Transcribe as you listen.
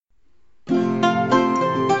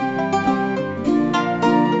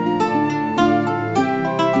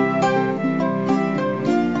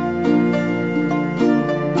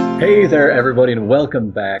Hey there, everybody, and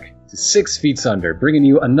welcome back to 6 Feet Under, bringing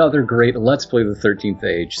you another great Let's Play the 13th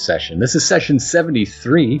Age session. This is session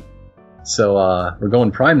 73, so we're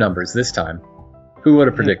going prime numbers this time. Who would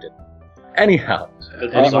have predicted? Anyhow.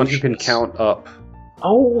 Anyone who can count up.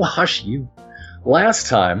 Oh, hush you. Last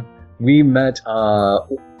time, we met the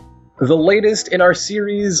latest in our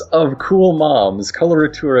series of cool moms,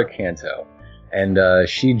 Coloratura Canto, and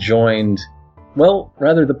she joined... Well,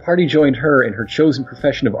 rather, the party joined her in her chosen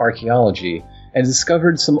profession of archaeology and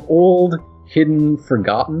discovered some old, hidden,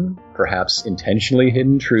 forgotten, perhaps intentionally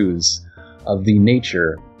hidden truths of the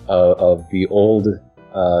nature of the old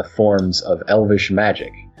forms of elvish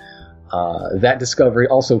magic. That discovery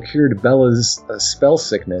also cured Bella's spell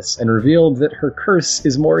sickness and revealed that her curse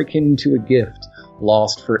is more akin to a gift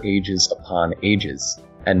lost for ages upon ages,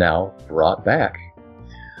 and now brought back.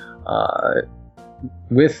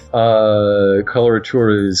 With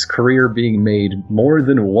Coloratura's career being made more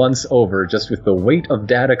than once over just with the weight of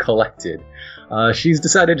data collected, she's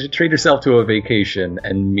decided to treat herself to a vacation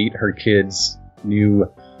and meet her kids' new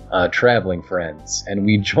traveling friends, and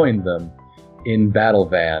we joined them in Battle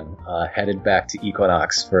Van, headed back to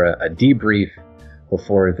Equinox for a debrief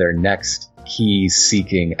before their next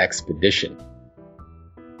key-seeking expedition.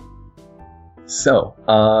 So,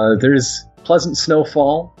 there's pleasant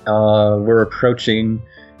snowfall. We're approaching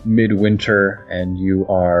midwinter, and you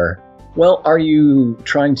are... Well, are you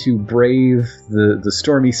trying to brave the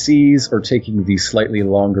stormy seas or taking the slightly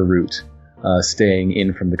longer route, staying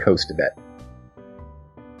in from the coast a bit?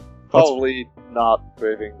 Probably not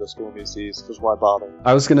braving the stormy seas, because why bother?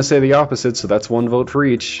 I was going to say the opposite, so that's one vote for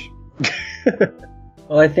each.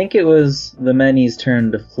 Well, I think it was the Many's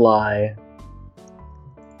turn to fly.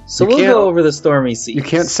 So we'll go over the stormy seas.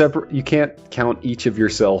 You can't count each of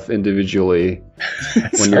yourself individually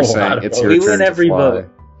when you're saying it's your turn to every fly. vote.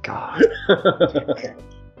 God.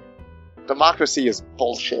 Democracy is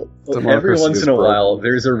bullshit. Well, every once in a while,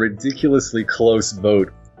 there's a ridiculously close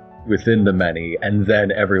vote within the many, and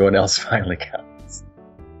then everyone else finally counts.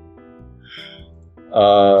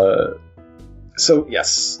 So,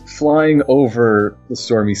 yes, flying over the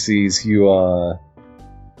stormy seas, you,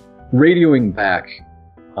 radioing back,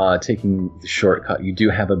 taking the shortcut, you do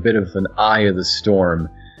have a bit of an eye of the storm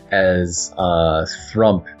as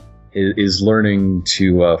Thrump is learning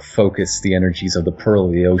to focus the energies of the Pearl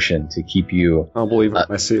of the Ocean to keep you... I'll believe it when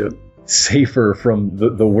I see it. Safer from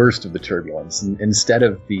the worst of the turbulence. And instead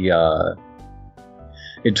of the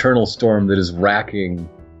eternal storm that is racking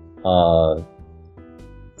the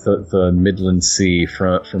Midland Sea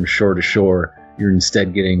from shore to shore, you're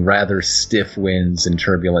instead getting rather stiff winds and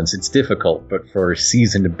turbulence. It's difficult, but for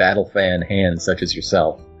seasoned battle fan hands such as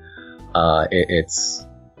yourself, it's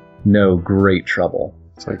no great trouble.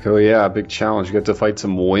 It's like, oh yeah, big challenge. You get to fight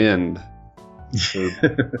some wind.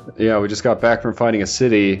 Yeah, we just got back from fighting a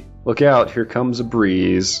city. Look out, here comes a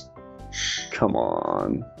breeze. Come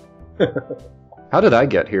on. How did I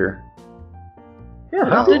get here?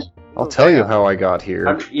 Yeah, I'll tell you how I got here.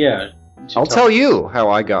 I'll tell you how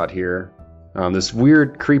I got here. This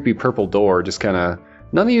weird, creepy purple door just kind of...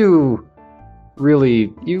 None of you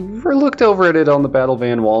really... You looked over at it on the battle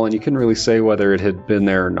van wall, and you couldn't really say whether it had been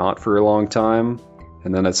there or not for a long time.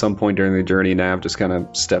 And then at some point during the journey, Nav just kind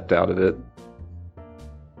of stepped out of it.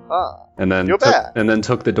 And then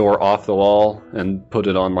took the door off the wall and put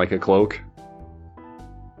it on like a cloak.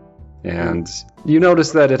 And you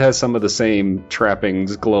notice that it has some of the same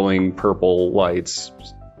trappings, glowing purple lights,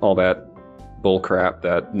 all that bullcrap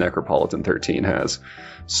that Necropolitan 13 has.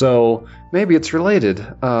 So maybe it's related.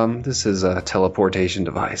 This is a teleportation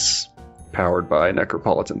device powered by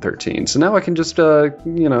Necropolitan 13. So now I can just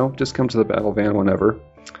just come to the battle van whenever.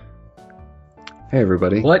 Hey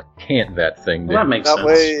everybody. What can't that thing do? Well, that makes sense. That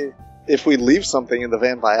way, if we leave something in the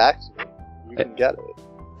van by accident, you can get it.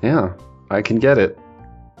 Yeah, I can get it.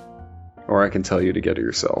 Or I can tell you to get it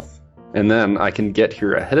yourself. And then I can get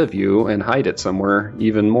here ahead of you and hide it somewhere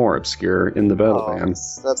even more obscure in the battle van.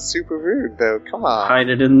 That's super rude, though. Come on. Hide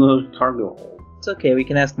it in the cargo hold. It's okay, we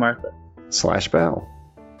can ask Martha. /Val.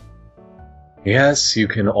 Yes, you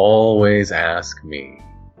can always ask me.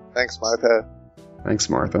 Thanks, Martha. Thanks,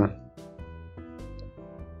 Martha.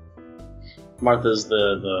 Martha's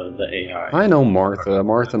the AI. I know Martha.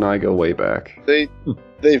 Martha and I go way back.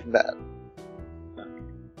 They've met.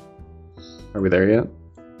 Are we there yet?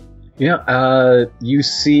 Yeah, you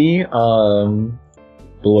see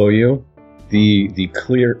below you the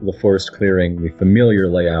forest clearing, the familiar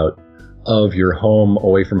layout of your home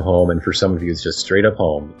away from home, and for some of you it's just straight up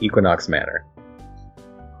home, Equinox Manor.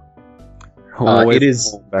 Home away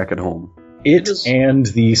from home, back at home. It and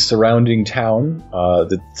the surrounding town.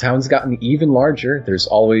 The town's gotten even larger. There's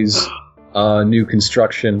always new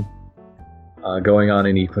construction going on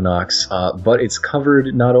in Equinox, but it's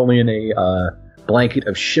covered not only in a blanket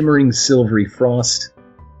of shimmering silvery frost,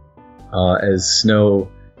 as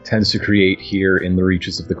snow tends to create here in the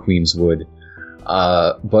reaches of the Queen's Wood,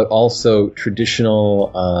 but also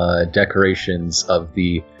traditional decorations of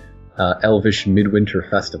the Elvish Midwinter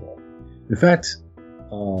Festival. In fact,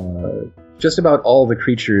 just about all the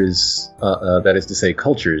creatures, that is to say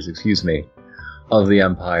cultures, of the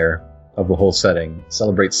Empire, of the whole setting,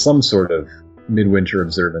 celebrate some sort of midwinter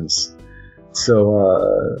observance.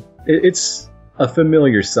 So it's a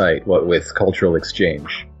familiar sight, what with cultural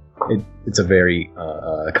exchange. It's a very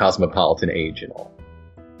cosmopolitan age and all.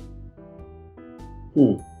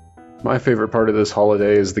 My favorite part of this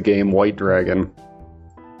holiday is the game White Dragon.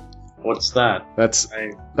 What's that?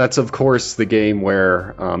 That's of course the game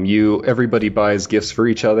where everybody buys gifts for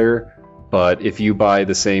each other, but if you buy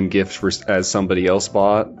the same gift as somebody else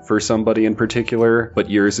bought for somebody in particular, but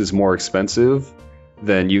yours is more expensive,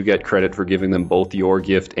 then you get credit for giving them both your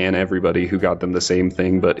gift and everybody who got them the same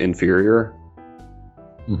thing but inferior.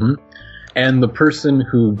 Mm-hmm. And the person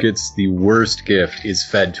who gets the worst gift is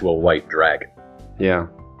fed to a white dragon. Yeah.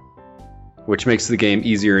 Which makes the game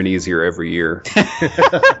easier and easier every year.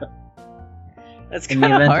 That's In the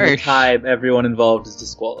kind of event of a harsh. tie, everyone involved is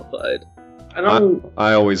disqualified.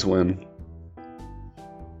 I always win.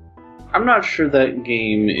 I'm not sure that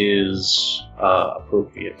game is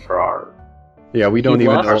appropriate for our. Yeah, we don't He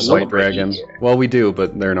even lost know our White silver Dragon. dragon. Well, we do,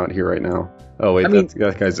 but they're not here right now. Oh wait, I mean-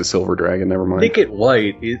 that guy's a silver dragon. Never mind. Nick at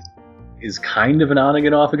White is kind of an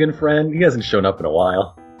on-again, off-again friend. He hasn't shown up in a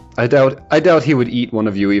while. I doubt he would eat one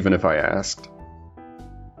of you even if I asked.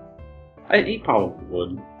 He probably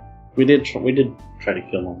would. We did try to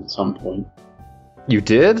kill him at some point. You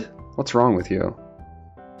did? What's wrong with you,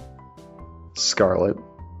 Scarlet?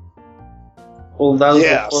 Well, that was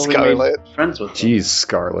Yeah, before we Scarlet. made friends with him. Jeez,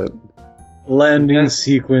 Scarlet. Landing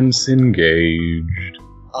sequence engaged.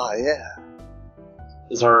 Oh, yeah.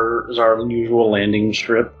 Is our usual landing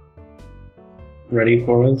strip ready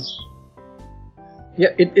for us? Yeah,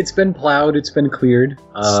 it's been plowed, it's been cleared.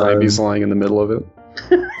 Slamby's lying in the middle of it.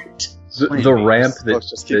 The ramp Let's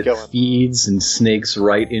just keep that going. feeds and snakes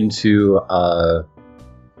right into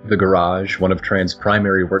the garage, one of Tran's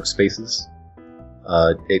primary workspaces.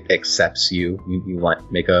 It accepts you. You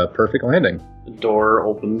make a perfect landing. The door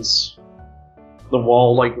opens. The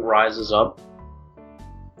wall rises up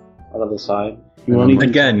out of the side. You won't even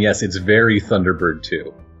Again, yes, it's very Thunderbird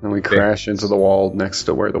 2. And we crash into the wall next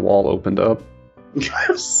to where the wall opened up.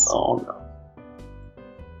 Oh no.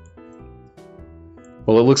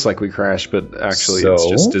 Well, it looks like we crashed, but actually it's So?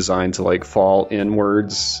 just designed to fall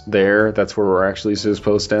inwards there. That's where we're actually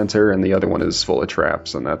supposed to enter, and the other one is full of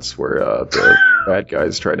traps, and that's where the bad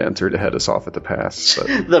guys try to enter to head us off at the pass.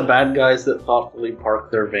 But The bad guys that thoughtfully park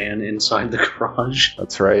their van inside the garage.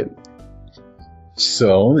 that's right.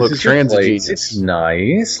 So, Look, this is your Tran's a place. genius. It's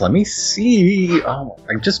nice. Let me see. Oh,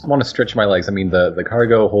 I just want to stretch my legs. I mean, the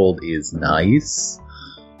cargo hold is nice,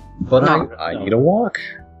 but No, I no. need a walk.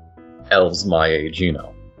 Elves my age, you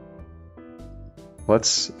know.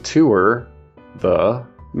 Let's tour the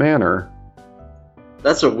manor.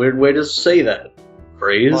 That's a weird way to say that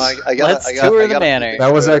phrase. Well, I gotta, Let's I gotta, tour I the gotta manor. keep it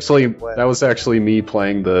That was good. actually me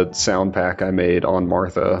playing the sound pack I made on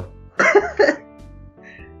Martha.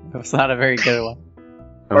 That's not a very good one.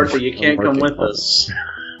 Martha, you I'm can't come working with on it.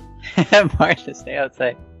 us. Martha, stay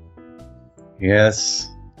outside. Yes,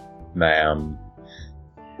 ma'am.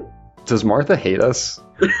 Does Martha hate us?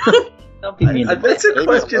 Don't be mean to That's a Maybe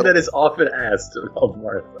question a that little. is often asked of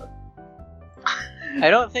Martha. I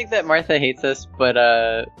don't think that Martha hates us, but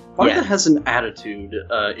Martha yeah. has an attitude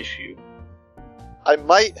issue. I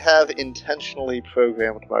might have intentionally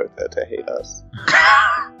programmed Martha to hate us.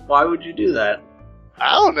 Why would you do that?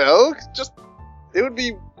 I don't know. Just it would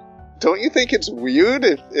be. Don't you think it's weird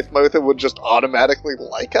if Martha would just automatically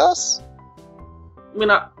like us? I mean,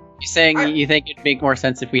 You saying you think it'd make more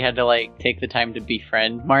sense if we had to take the time to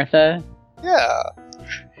befriend Martha? Yeah.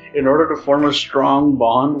 in order to form a strong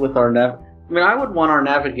bond with our I would want our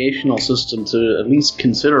navigational system to at least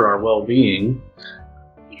consider our well-being.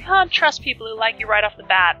 You can't trust people who like you right off the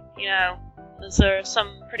bat, you know. There are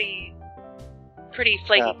some pretty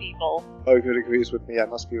flaky Yeah. people. Margaret agrees with me. I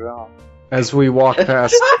must be wrong. As we walk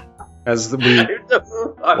past, I'm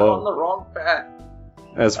on the wrong path.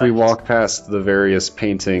 As we walk past the various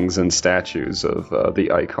paintings and statues of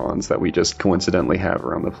the icons that we just coincidentally have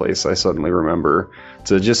around the place, I suddenly remember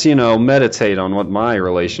to just, meditate on what my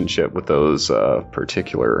relationship with those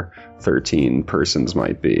particular 13 persons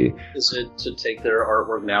might be. Is it to take their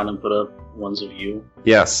artwork down and put up ones of you?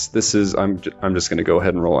 Yes, this is. I'm just going to go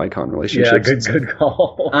ahead and roll icon relationships. Yeah, good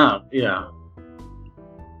call. Oh, yeah.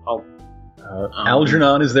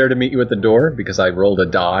 Algernon is there to meet you at the door because I rolled a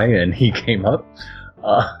die and he came up.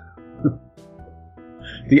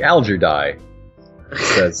 The Alger die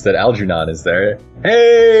says that Algernon is there.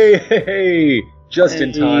 Hey! Just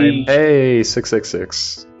in time. Hey,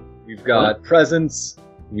 666. We've got presents.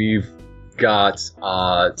 We've got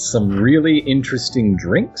some really interesting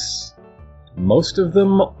drinks. Most of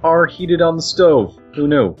them are heated on the stove. Who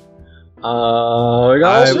knew? We got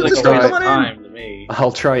all sorts of stuff coming in. To me.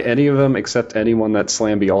 I'll try any of them except anyone that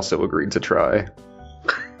Slamby also agreed to try.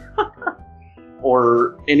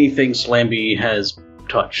 Or anything Slamby has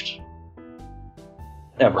touched.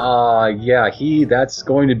 Ever. Yeah, that's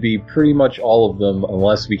going to be pretty much all of them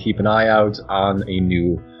unless we keep an eye out on a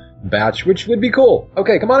new batch, which would be cool.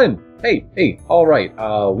 Okay, come on in. Hey, alright,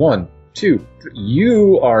 1, 2, 3.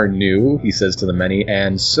 You are new, he says to the many,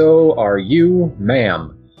 and so are you,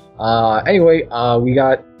 ma'am. Anyway, we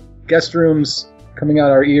got guest rooms coming out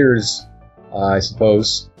our ears, I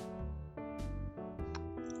suppose.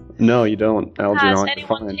 No, you don't, Algernon. Has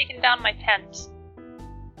anyone taken down my tent?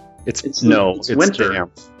 It's winter.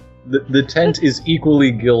 damp. The tent is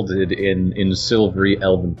equally gilded in silvery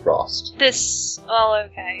elven frost.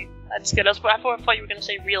 Okay. That's good. I thought you were going to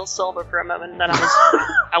say real silver for a moment, and then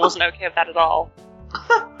I wasn't okay with that at all.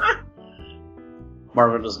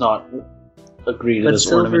 Marvin does not agree to But this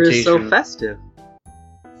silver ornamentation. is so festive.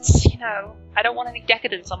 I don't want any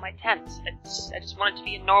decadence on my tent. I just want it to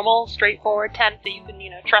be a normal, straightforward tent that you can,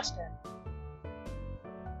 trust in.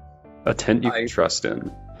 A tent you can trust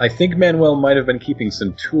in. I think Manuel might have been keeping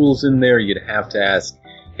some tools in there. You'd have to ask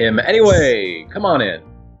him. Anyway, come on in.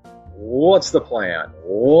 What's the plan?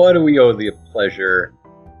 What do we owe the pleasure?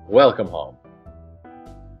 Welcome home.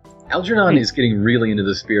 Algernon is getting really into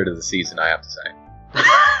the spirit of the season, I have to say.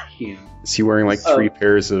 Yeah. Is he wearing like 3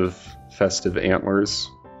 pairs of festive antlers?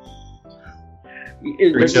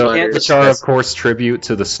 Which are, of course, tribute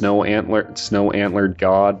to the snow antlered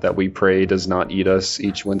god that we pray does not eat us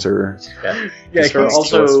each winter. Yeah, he's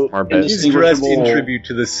also he's dressed in tribute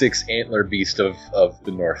to the 6 antler beast of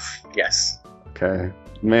the north. Yes. Okay.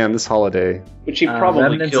 Man, this holiday. Which he probably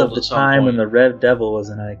remnants killed of the at some time point. when the Red Devil was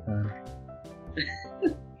an icon.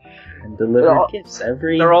 And delivered gifts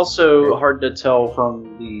every... They're also hard to tell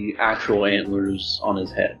from the actual antlers on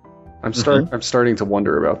his head. I'm starting to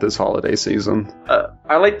wonder about this holiday season.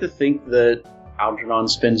 I like to think that Algernon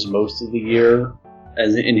spends most of the year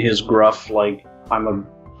as in his gruff, I'm a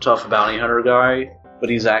tough bounty hunter guy, but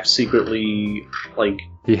he's secretly,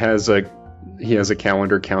 He has a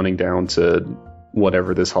calendar counting down to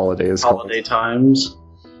whatever this holiday is holiday times.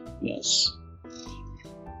 Yes.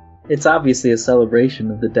 It's obviously a celebration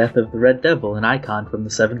of the death of the Red Devil, an icon from the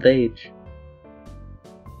 7th Age.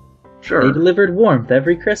 Sure. They delivered warmth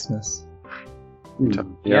every Christmas.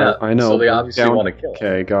 Yeah, I know. So they obviously want to kill him.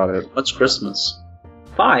 Okay, got it. What's Christmas?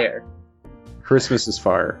 Fire. Christmas is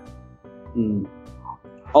fire.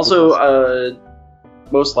 Also,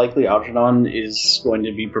 most likely Algernon is going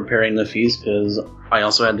to be preparing the feast because I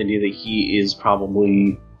also had the idea that he is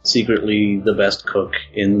probably secretly the best cook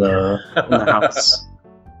in the house.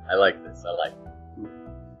 I like this.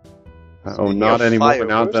 Oh, not anymore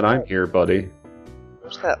now that I'm here, buddy.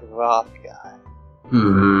 Where's that Roth guy?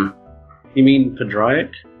 You mean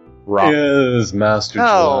Padraic? Roth. Yes, Master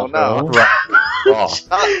No, Gelato. Roth.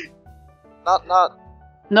 Not.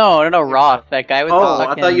 No, Roth, that guy with the I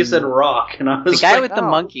fucking... thought you said Rock, and I was the guy like, with the no.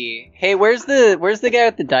 monkey. Hey, where's the guy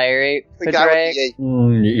with the diary? The guy with the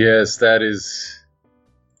 8. Yes, that has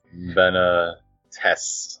been a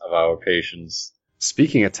test of our patience.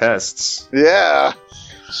 Speaking of tests, Yeah.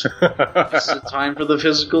 Is it time for the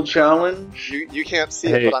physical challenge? You can't see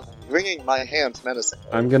Hey. it, but I'm wringing my hands menacingly.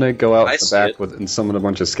 I'm gonna go out I the see back it. and summon a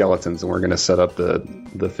bunch of skeletons, and we're gonna set up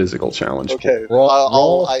the physical challenge. Okay.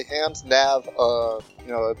 Roll. I hand Nav,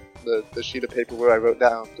 the sheet of paper where I wrote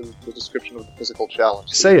down the description of the physical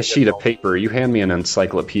challenge. Say a sheet of paper. You hand me an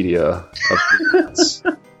encyclopedia of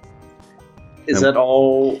Is that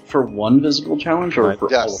all for one physical challenge, or for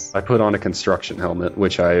all? Yes. I put on a construction helmet,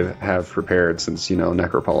 which I have prepared since,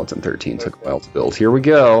 Necropolitan 13 took a while to build. Here we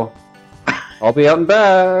go. I'll be out and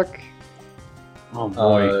back. Oh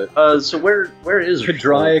boy. So where is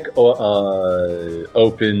Padraic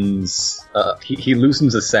opens. He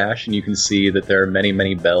loosens a sash, and you can see that there are many,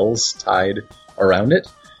 many bells tied around it,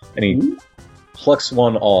 and he plucks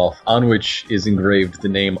one off, on which is engraved the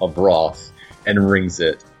name of Roth, and rings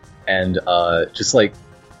it. And just like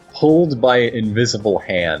pulled by invisible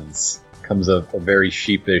hands comes a very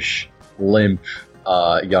sheepish, limp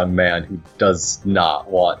young man who does not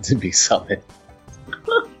want to be summoned.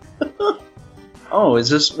 Oh, is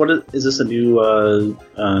this a new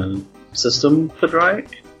system for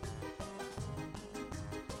Drake?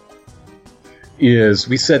 Yes,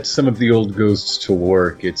 we set some of the old ghosts to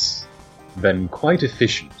work. It's been quite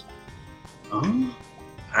efficient. Oh,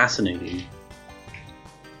 fascinating.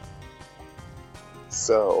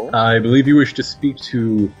 So, I believe you wish to speak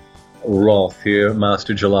to Roth here,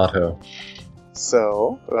 Master Gelato.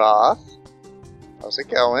 Roth, how's it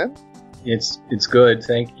going? It's good.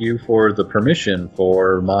 Thank you for the permission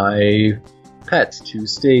for my pet to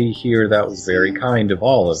stay here. That was very kind of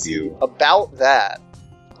all of you. About that,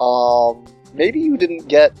 maybe you didn't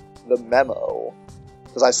get the memo.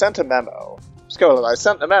 Because I sent a memo. Scarlet, I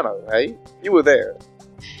sent a memo, right? You were there.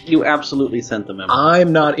 You absolutely sent the memo.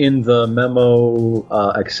 I'm not in the memo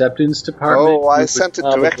acceptance department. Oh, I You sent it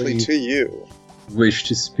would directly probably to you. Wish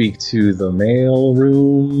to speak to the mail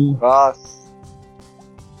room. Roth,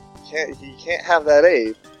 he can't have that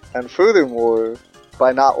aid. And furthermore,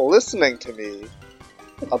 by not listening to me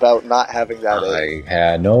about not having that aid. I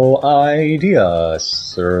had no idea,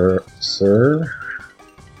 sir.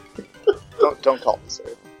 Don't call me sir.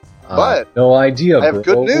 But no idea. I have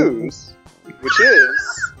bro. good news, which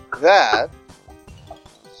is that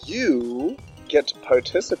you get to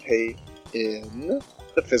participate in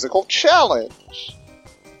the physical challenge.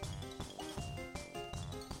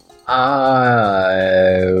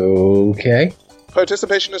 Okay.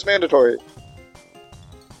 Participation is mandatory.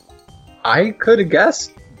 I could have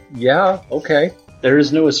guessed. Yeah, okay. There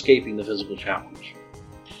is no escaping the physical challenge.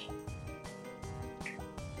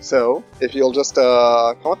 So, if you'll just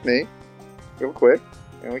come with me, real quick,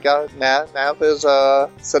 and we got Nav is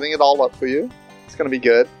setting it all up for you. It's gonna be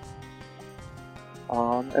good.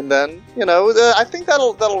 And then I think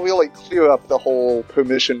that'll really clear up the whole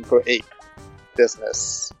permission for ape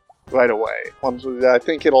business right away. I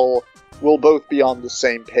think we'll both be on the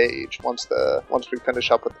same page once we finish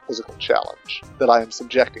up with the physical challenge that I am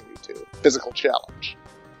subjecting you to. Physical challenge.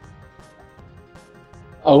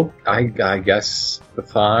 Oh, I guess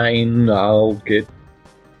fine. I'll get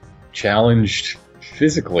challenged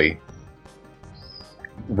physically.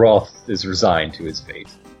 Roth is resigned to his fate.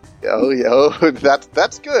 Yo,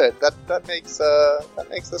 that's good. That makes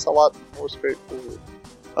this a lot more straightforward.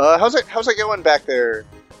 How's it going back there,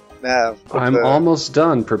 Nav? I'm almost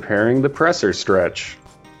done preparing the presser stretch.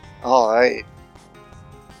 All right.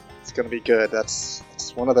 It's gonna be good. That's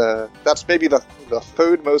maybe the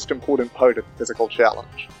third most important part of the physical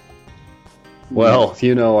challenge. Well,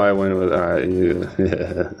 I went with.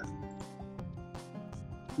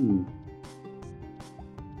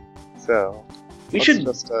 So We should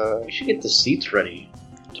get the seats ready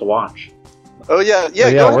to watch. Oh yeah. Oh,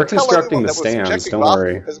 yeah, go we're and tell constructing everyone the that we're stands, subjecting don't Roth to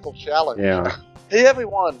worry. the Physical challenge. Yeah. Hey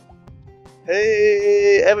everyone!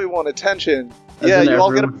 Hey everyone! Attention! As Yeah, in you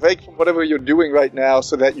all get a everyone? break from whatever you're doing right now,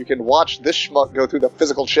 so that you can watch this schmuck go through the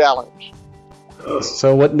physical challenge.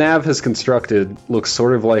 So what Nav has constructed looks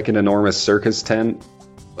sort of like an enormous circus tent,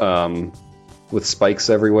 with spikes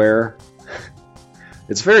everywhere.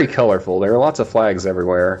 It's very colorful. There are lots of flags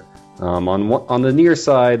everywhere. On the near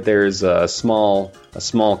side, there's a small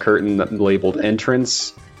curtain labeled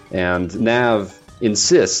entrance, and Nav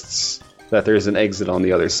insists that there's an exit on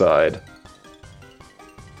the other side.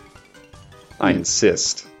 I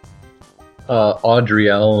insist.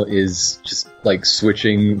 Audrielle is just like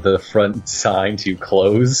switching the front sign to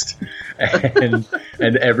closed, and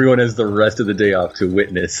everyone has the rest of the day off to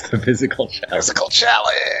witness the physical challenge. Physical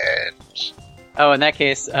challenge! Oh, in that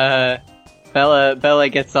case, Bella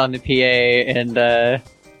gets on the PA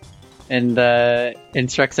and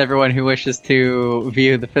instructs everyone who wishes to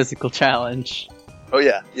view the physical challenge. Oh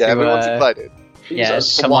yeah, everyone's invited. Yeah,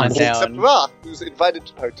 Jesus, come on except down. Roth, who's invited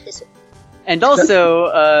to participate. And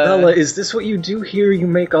also, Bella, is this what you do here? You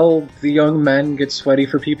make all the young men get sweaty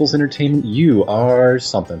for people's entertainment? You are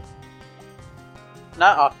something.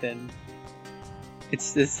 not often.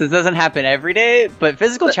 This doesn't happen every day, but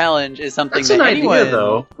physical challenge is something That's that an anyone. idea,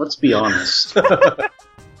 though. Let's be honest.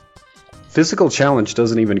 Physical challenge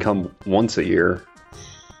doesn't even come once a year.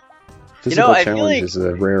 Physical I feel challenge like- is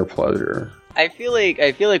a rare pleasure. I feel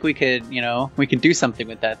like we could do something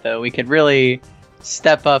with that though. We could really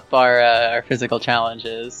step up our physical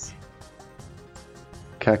challenges.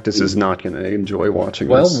 Cactus is not going to enjoy watching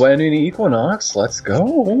Well, this. when in Equinox, let's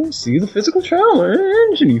go see the physical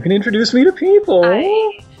challenge, and you can introduce me to people.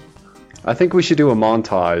 I think we should do a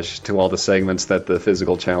montage to all the segments that the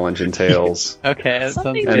physical challenge entails. Okay, that sounds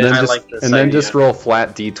Something good. And then I just like this and then idea. just roll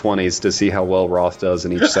flat d20s to see how well Roth does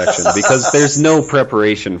in each section, because there's no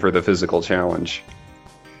preparation for the physical challenge.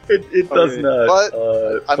 It does Okay, not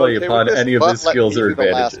but I'm play okay upon with this, any of but his let skills me or do the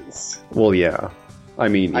last advantages. Well, yeah. I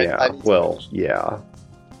mean, I yeah. need to Well, finish. yeah.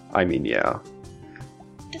 I mean, yeah.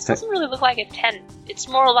 This doesn't really look like a tent. It's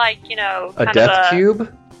more like, A kind death of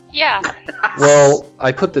cube? Yeah, Well,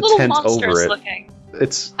 I put the little tent monstrous over it. looking.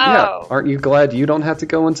 It's yeah. Oh. Aren't you glad you don't have to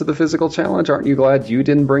go into the physical challenge? Aren't you glad you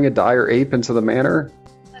didn't bring a dire ape into the manor?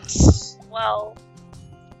 That's, well...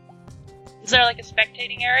 Is there like a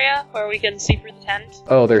spectating area where we can see through the tent?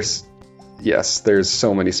 Oh, there's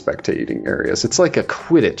so many spectating areas. It's like a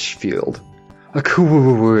Quidditch field. A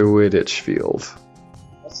Quidditch field.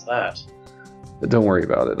 What's that? Don't worry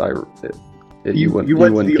about it. You wouldn't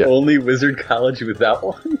went to the get. only wizard college without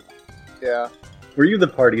one? Yeah. Were you the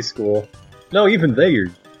party school? No, even they are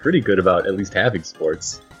pretty good about at least having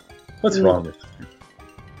sports. What's wrong with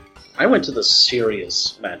I went to the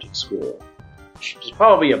serious magic school. Which is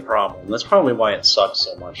probably a problem. That's probably why it sucks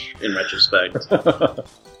so much in retrospect.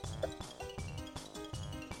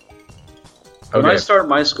 When I Okay. start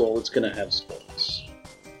my school, it's gonna have sports.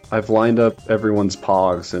 I've lined up everyone's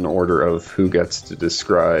pogs in order of who gets to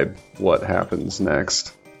describe what happens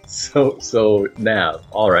next. So Nav,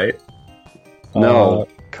 alright. No,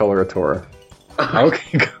 Coloratura.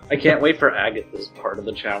 Okay. I can't wait for Agatha's part of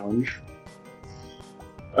the challenge.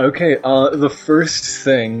 Okay, the first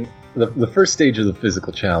thing, the first stage of the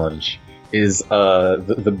physical challenge is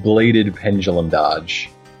the bladed pendulum dodge.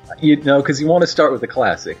 You know, because you want to start with the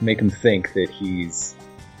classic, make him think that he's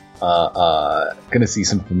gonna see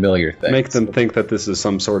some familiar things. Make them think that this is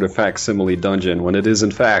some sort of facsimile dungeon when it is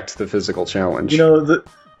in fact the physical challenge. You know,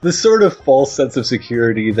 the sort of false sense of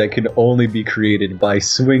security that can only be created by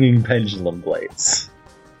swinging pendulum blades.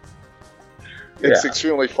 It's Yeah.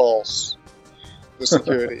 extremely false. The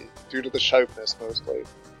security, due to the sharpness mostly.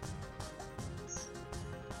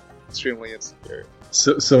 Extremely insecure.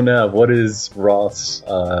 So now, what is Roth's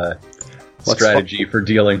strategy for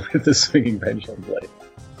dealing with the swinging pendulum blade?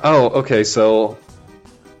 Oh, okay, so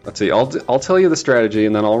let's see. I'll tell you the strategy,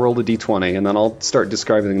 and then I'll roll the d20, and then I'll start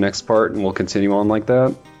describing the next part, and we'll continue on like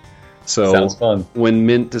that. So Sounds fun. when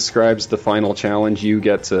Mint describes the final challenge, you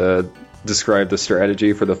get to describe the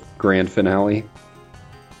strategy for the grand finale.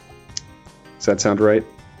 Does that sound right?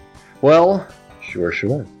 Well, Sure.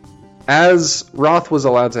 as Roth was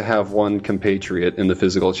allowed to have one compatriot in the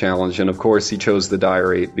physical challenge, and of course he chose the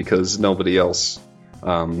Dire Ape because everybody else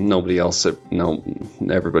knows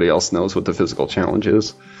what the physical challenge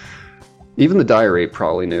is. Even the Dire Ape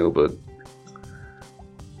probably knew, but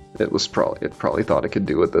it probably thought it could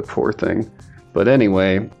do it, the poor thing. But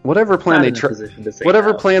anyway, whatever plan Not they in a position to say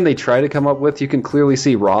whatever no. plan they try to come up with, you can clearly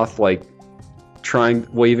see Roth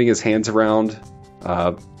waving his hands around,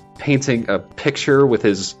 painting a picture with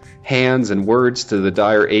his hands and words to the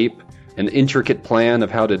Dire Ape, an intricate plan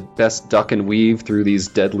of how to best duck and weave through these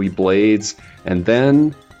deadly blades, and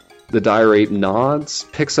then the Dire Ape nods,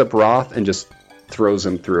 picks up Roth, and just throws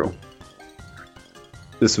him through.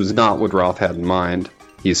 This was not what Roth had in mind.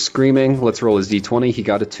 He's screaming. Let's roll his d20. He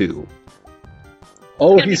got a 2.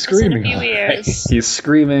 Oh, Gonna he's be this in a screaming. few years. He's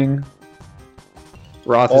screaming.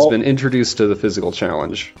 Roth has been introduced to the physical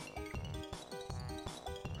challenge.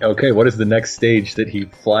 Okay, what is the next stage that he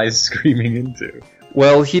flies screaming into?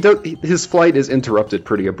 Well, his flight is interrupted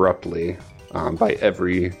pretty abruptly by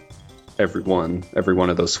every one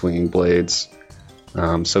of those swinging blades.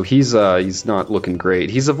 So he's not looking great.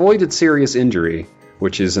 He's avoided serious injury,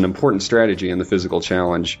 which is an important strategy in the physical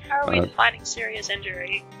challenge. How are we defining serious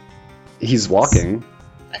injury? He's walking.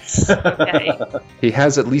 Okay. He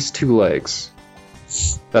has at least 2 legs.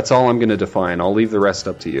 That's all I'm going to define. I'll leave the rest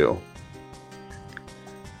up to you.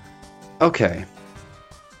 Okay.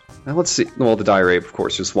 Now let's see. Well, the Dire Ape, of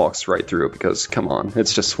course, just walks right through it because, come on,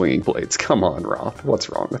 it's just swinging blades. Come on, Roth. What's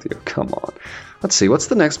wrong with you? Come on. Let's see. What's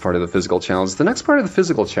the next part of the physical challenge? The next part of the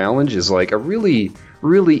physical challenge is like a really,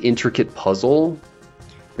 really intricate puzzle.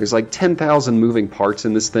 There's like 10,000 moving parts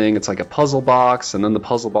in this thing. It's like a puzzle box, and then the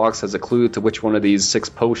puzzle box has a clue to which one of these 6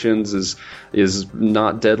 potions is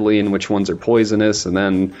not deadly and which ones are poisonous. And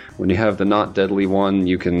then when you have the not deadly one,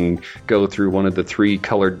 you can go through one of the 3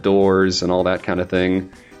 colored doors and all that kind of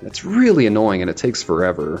thing. It's really annoying, and it takes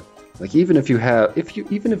forever. Like even if you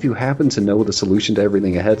happen to know the solution to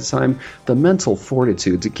everything ahead of time, the mental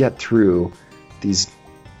fortitude to get through these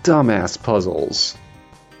dumbass puzzles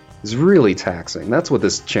is really taxing. That's what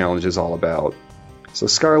this challenge is all about. So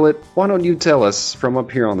Scarlet, why don't you tell us from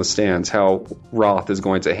up here on the stands how Roth is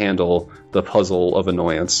going to handle the puzzle of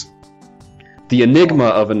annoyance? The enigma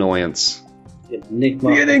of annoyance. Enigma.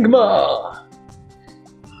 The Enigma!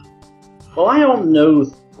 Well, I don't know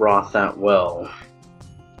Roth that well.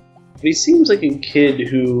 But he seems like a kid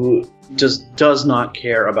who just does not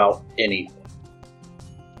care about anything.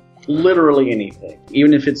 Literally anything.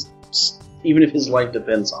 Even if his life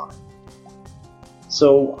depends on it.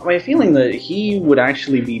 So, I have a feeling that he would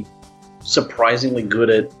actually be surprisingly good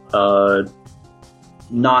at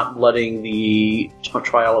not letting the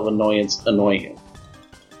trial of annoyance annoy him.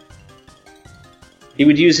 He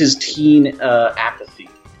would use his teen apathy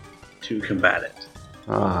to combat it.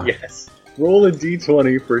 Ah. Yes. Roll a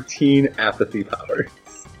d20 for teen apathy powers.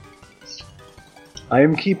 I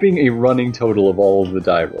am keeping a running total of all of the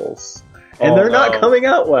die rolls. And they're not coming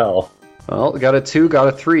out well. Well, got a 2, got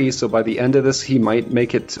a 3, so by the end of this, he might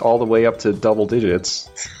make it all the way up to double digits.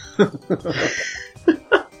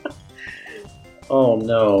 Oh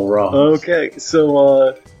no, Roth. Okay,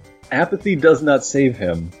 so apathy does not save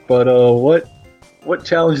him, but what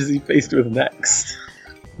challenge is he faced with next?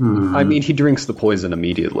 I mean, he drinks the poison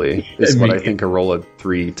immediately, is what I think a roll of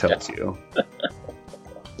 3 tells you.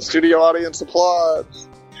 The studio audience applauds.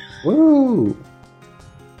 Woo!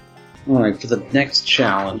 Alright, for the next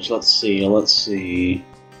challenge, let's see.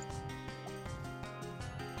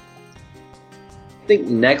 I think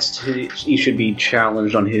next he should be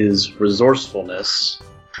challenged on his resourcefulness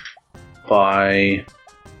by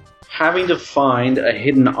having to find a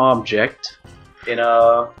hidden object in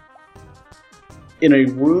a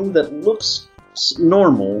room that looks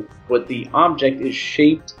normal, but the object is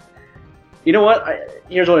shaped... You know what?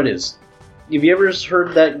 Here's what it is. Have you ever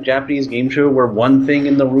heard that Japanese game show where one thing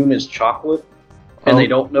in the room is chocolate, and they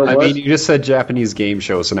don't know what? I mean, you just said Japanese game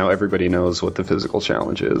show, so now everybody knows what the physical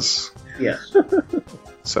challenge is. Yes.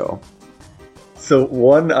 So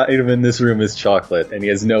one item in this room is chocolate, and he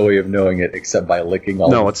has no way of knowing it except by licking all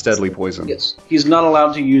No, of it's deadly poison. Yes. He's not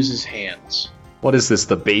allowed to use his hands. What is this,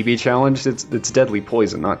 the baby challenge? It's deadly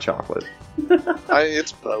poison, not chocolate.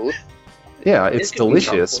 It's both. Yeah, it's It could be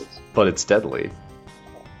delicious, chocolate. but it's deadly.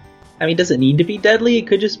 I mean, does it need to be deadly? It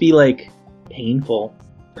could just be, like, painful.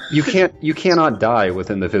 You cannot die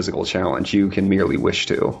within the physical challenge. You can merely wish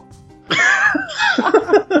to.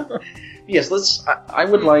 Yes, I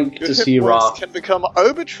would like Your to hit see points Roth. can become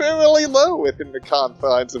arbitrarily low within the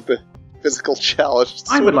confines of the physical challenge. It's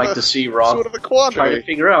I sort would of like a- to see Roth sort of a try to quandary.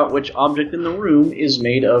 figure out which object in the room is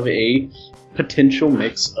made of a potential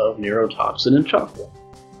mix of neurotoxin and chocolate.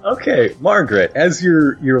 Okay, Margaret, as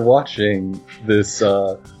you're watching this,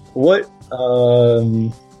 what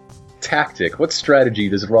tactic, what strategy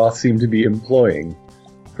does Roth seem to be employing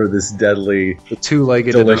for this deadly? The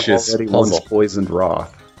two-legged Delicious and already puzzle. once poisoned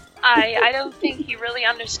Roth. I don't think he really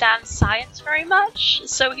understands science very much,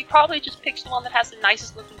 so he probably just picks the one that has the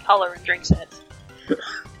nicest looking color and drinks it.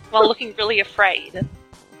 While looking really afraid.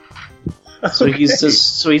 So he's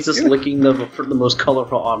just licking the most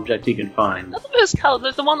colorful object he can find. Not the most color,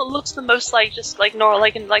 but the one that looks the most like just like normal,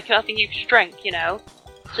 like nothing you should drink, you know?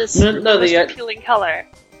 Just No, the most the- appealing color.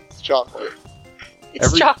 It's chocolate.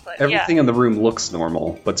 It's chocolate, Everything yeah. in the room looks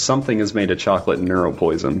normal, but something is made of chocolate and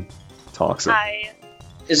neuropoison. Toxic.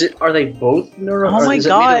 Are they both neuro? Oh or my is it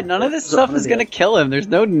made god, of- none of this is it stuff one is of gonna the- kill him. There's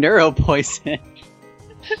no neuro poison.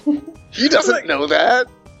 He doesn't know that.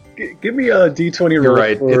 Give me a d20 roll. You're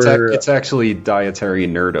right. For, It's actually dietary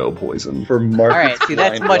nerdo poison. for Margaret. Alright, see,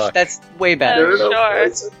 that's that's way better. Sure.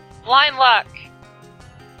 Blind luck.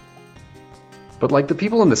 But like the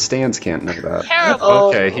people in the stands can't know that. Terrible. Oh,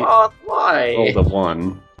 Okay, he Roth, why? rolled a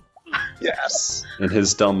 1 Yes. in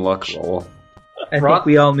his dumb luck roll. I Roth- think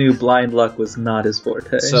we all knew blind luck was not his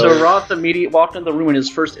forte. So Roth immediately walked into the room, and his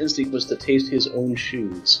first instinct was to taste his own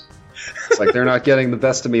shoes. It's like they're not getting the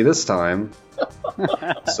best of me this time.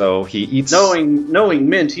 So he eats. Knowing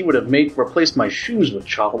Mint, he would have replaced my shoes with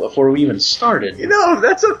chocolate before we even started. You know,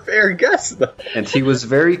 that's a fair guess, though. And he was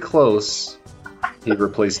very close. He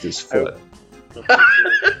replaced his foot.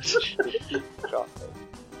 Chocolate.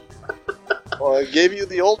 Well, I gave you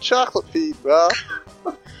the old chocolate feed, bro.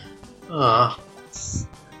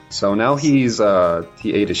 So now he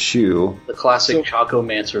ate a shoe. The classic So-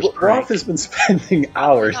 Chocomancer's Roth prank. has been spending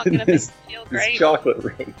hours Not in gonna make this, me feel this great. chocolate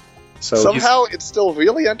room. So Somehow it's still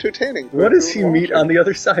really entertaining. for What does he everyone meet watching. on the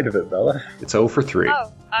other side of it, Bella? it's 0 for 3.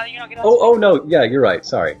 Oh, you're not gonna. Oh, no, yeah, you're right.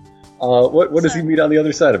 Sorry. What does he Sorry. meet on the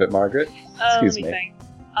other side of it, Margaret? Let Excuse me me. think.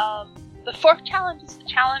 The fourth challenge is the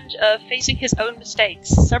challenge of facing his own mistakes.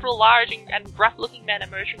 Several large and rough-looking men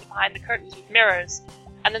emerge from behind the curtains with mirrors,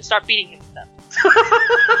 and then start beating him with them.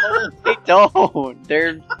 They don't.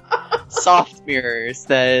 They're soft mirrors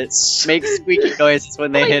that make squeaky noises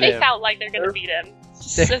when they Well, hit they him. sound like they're gonna beat him.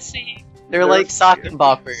 They're- Sissy. They're like sock and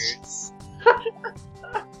boppers.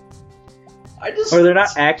 Or they're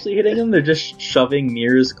not actually hitting him, they're just shoving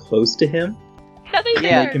mirrors close to him. No, they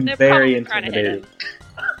Yeah. Make him they're very probably trying to hit him.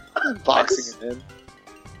 intimidating. Boxing him in.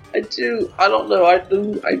 I don't know.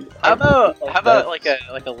 How about like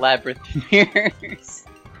a labyrinth of mirrors?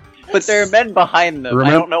 But there are men behind them.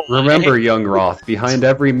 I don't know why. Remember, young Roth, behind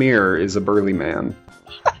every mirror is a burly man.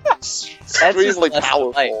 That's just Extremely less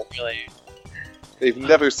powerful. light, really. They've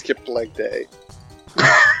never skipped leg day.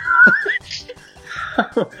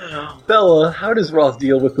 Bella, how does Roth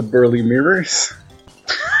deal with the burly mirrors?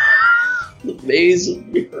 The maze of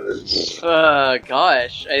mirrors.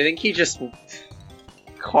 Gosh, I think he just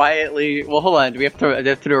quietly. Well, hold on. Do we have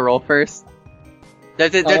to do a roll first?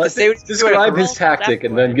 Describe his tactic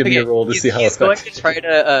and then give me a roll to see how he's going effective. to try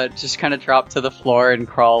to just kind of drop to the floor and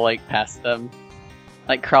crawl like past them,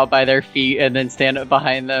 like crawl by their feet and then stand up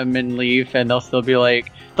behind them and leave, and they'll still be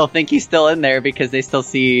like, they'll think he's still in there because they still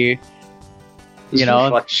see, you know,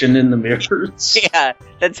 reflection in the mirrors. yeah,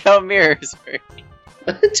 that's how mirrors work.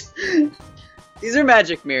 These are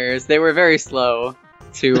magic mirrors. They were very slow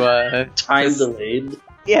to Time delayed.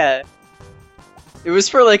 yeah. It was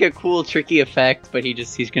for like a cool, tricky effect, but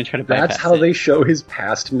he's gonna try to bypass That's how it. they show his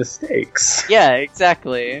past mistakes. Yeah,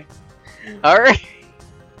 exactly. Alright.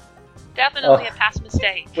 Definitely a past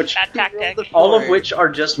mistake. Which- Bad tactic. All of which are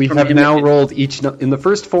just We from have him now and- rolled each in the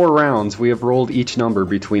first 4 rounds. We have rolled each number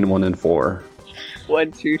between 1 and 4.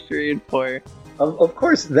 1, 2, 3, and 4. Of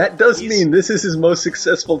course, that does mean this is his most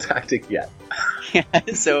successful tactic yet. Yeah,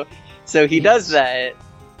 so he does that,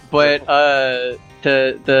 but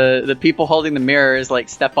the people holding the mirrors like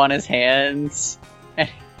step on his hands,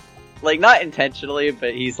 like not intentionally,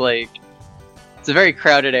 but he's like, it's a very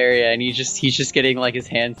crowded area, and he's just getting like his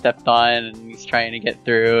hand stepped on, and he's trying to get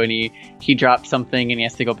through, and he dropped something, and he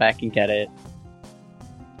has to go back and get it.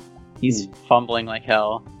 He's fumbling like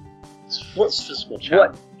hell. What's physical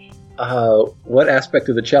challenge? What aspect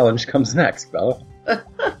of the challenge comes next, Bella?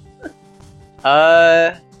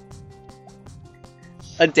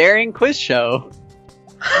 A daring quiz show.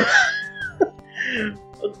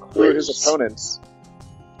 Who are his opponents?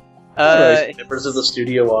 Members of the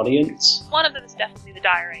studio audience. One of them is definitely the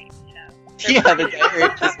diary. You know. Yeah, the diary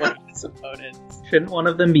is one of his opponents. Shouldn't one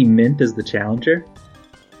of them be Mint as the challenger?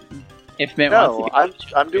 If Mint No, wants to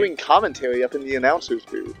be I'm doing commentary up in the announcer's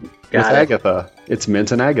booth. With Got it. Agatha. It's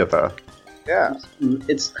Mint and Agatha. Yeah.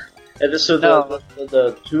 It's so No.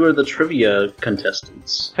 the two are the trivia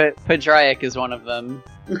contestants. Padraic is one of them.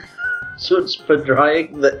 So it's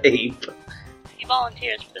Padraic the ape. He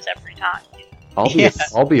volunteers for this every time.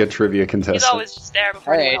 I'll be a trivia He's contestant. always just there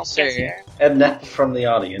before anyone Alright, else gets sure. here. And Nat from the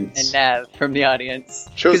audience. And Nav from the audience.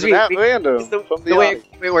 Chosen at random Because the from the way audience.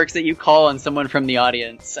 it works that you call on someone from the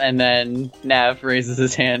audience, and then Nav raises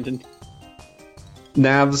his hand, and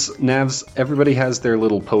Nav's, everybody has their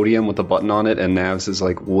little podium with a button on it, and Nav's is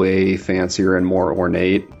like way fancier and more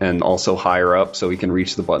ornate, and also higher up, so he can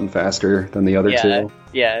reach the button faster than the other yeah, two.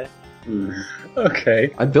 yeah.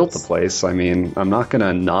 Okay. I built the place. I mean, I'm not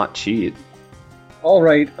gonna not cheat. All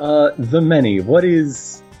right. The many. What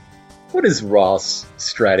is Ross'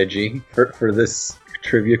 strategy for this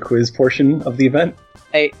trivia quiz portion of the event?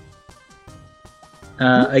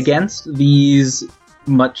 Against these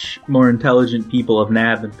much more intelligent people of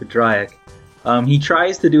Nav and Padraic, he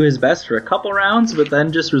tries to do his best for a couple rounds, but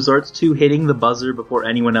then just resorts to hitting the buzzer before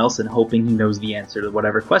anyone else and hoping he knows the answer to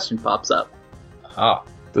whatever question pops up. Ah.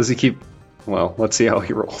 Does he keep? Well, let's see how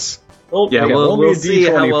he rolls. Oh, Yeah, okay, we'll roll me a see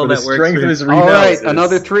how D20 well for the that works strength for of his All right, reflexes.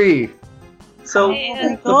 another 3.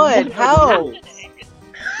 So, God, how?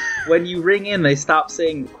 when you ring in, they stop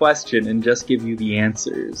saying the question and just give you the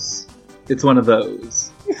answers. It's one of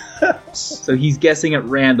those. So he's guessing at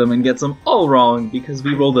random and gets them all wrong because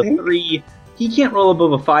we rolled a 3. He can't roll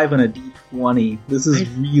above a 5 on a D20. This is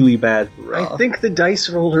really bad for Roth. I think the dice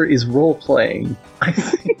roller is role playing. I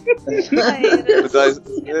think.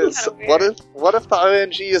 What if the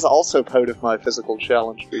RNG is also part of my physical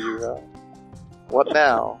challenge for you? What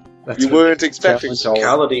now? That's You what weren't the expecting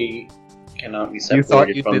Physicality cannot be You separated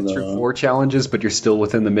thought you'd from been the... through 4 challenges, but you're still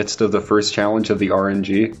within the midst of the first challenge of the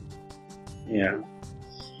RNG. Yeah.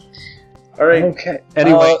 Alright. Okay.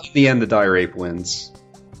 Anyway, in the end, the dire ape wins.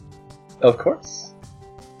 Of course.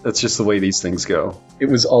 That's just the way these things go. It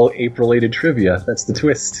was all ape-related trivia. That's the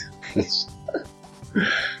twist.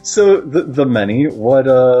 So the many. What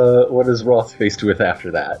is Roth faced with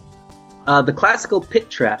after that? The classical pit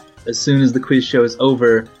trap. As soon as the quiz show is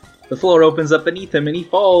over, the floor opens up beneath him and he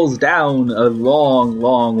falls down a long,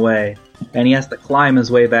 long way. And he has to climb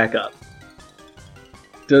his way back up.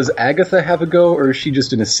 Does Agatha have a go, or is she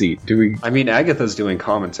just in a seat? Do we? I mean, Agatha's doing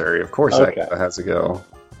commentary. Of course, Okay. Agatha has a go.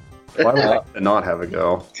 Why would I not have a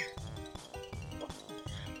go?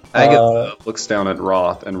 Agatha looks down at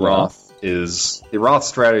Roth, and Roth's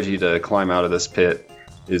strategy to climb out of this pit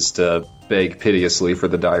is to beg piteously for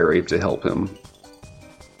the dire ape to help him.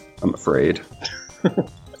 I'm afraid.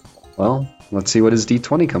 Well, let's see what his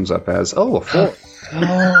D20 comes up as. Oh, a 4.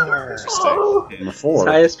 Interesting. A 4.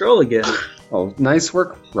 Highest roll again. Oh, nice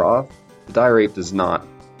work, Roth. The dire ape does not.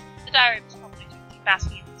 The diary was probably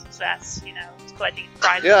basking in success, it's collecting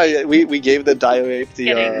prizes. Yeah, we gave the dire ape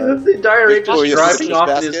the The dire ape just Victoria's driving Secret off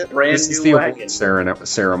in basket. his brand This is new the wagon. award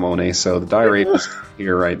ceremony, so the dire ape is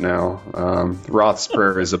here right now. Roth's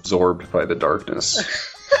prayer is absorbed by the darkness.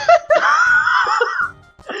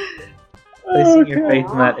 Placing your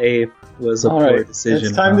faith in that ape was a poor Alright, decision.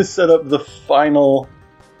 it's time to set up the final...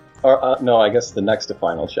 Or, no, I guess the next to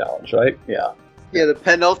final challenge, right? Yeah. Yeah, the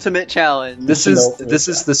penultimate challenge. This is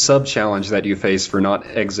the sub challenge that you face for not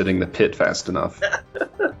exiting the pit fast enough.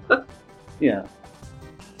 Yeah.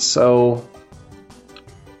 So,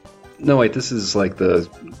 no wait, this is like the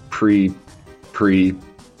pre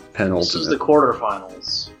penultimate. This is the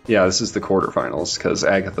quarterfinals. Yeah, this is the quarterfinals because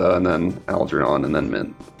Agatha and then Algernon and then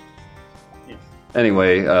Mint. Yeah.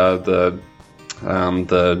 Anyway, the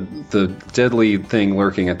deadly thing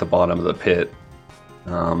lurking at the bottom of the pit.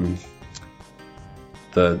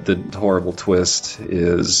 The horrible twist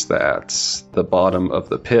is that the bottom of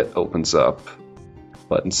the pit opens up,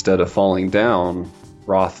 but instead of falling down,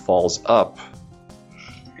 Roth falls up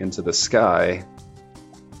into the sky,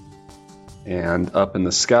 and up in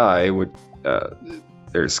the sky,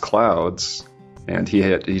 there's clouds, and he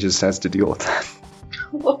just has to deal with that.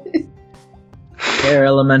 Air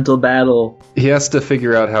elemental battle. He has to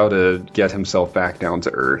figure out how to get himself back down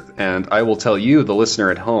to Earth, and I will tell you, the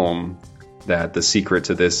listener at home, that the secret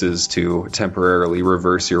to this is to temporarily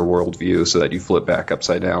reverse your worldview so that you flip back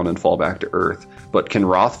upside down and fall back to Earth. But can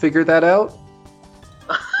Roth figure that out?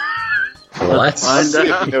 Let's Find see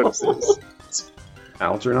if out. he notices.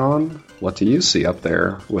 Algernon, what do you see up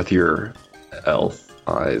there with your elf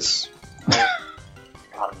eyes?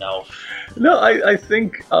 God, no. No, I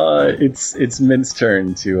think it's Mint's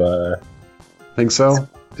turn to Think so?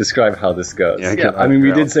 describe how this goes. Yeah, get I mean,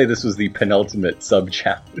 we out. did say this was the penultimate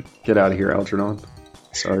sub-challenge. Get out of here, Algernon.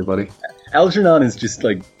 Sorry, buddy. Algernon is just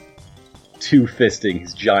like two-fisting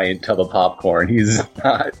his giant tub of popcorn. He's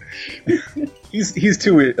not... he's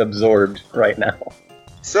too absorbed right now.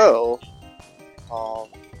 So,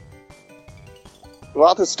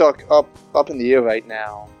 Roth is stuck up in the air right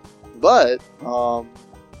now, but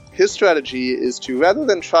his strategy is to, rather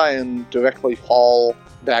than try and directly fall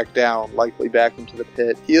back down, likely back into the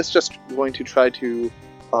pit, he is just going to try to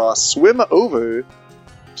swim over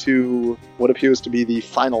to what appears to be the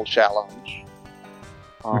final challenge.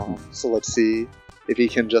 So let's see if he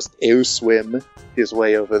can just air swim his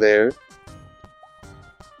way over there.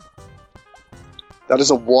 That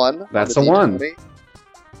is a 1. That's on the a 1. D20.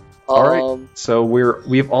 All right. So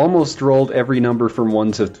we've almost rolled every number from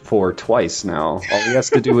 1 to 4 twice now. All he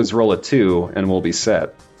has to do is roll a 2, and we'll be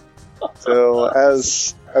set. So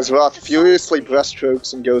as Roth furiously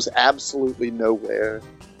breaststrokes and goes absolutely nowhere.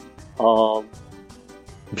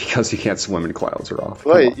 Because you can't swim in clouds, Roth.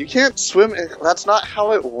 Come Right, on. you can't swim. That's not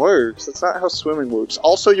how it works. That's not how swimming works.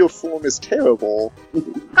 Also, your form is terrible.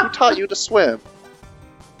 Who taught you to swim?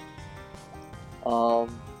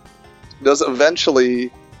 Does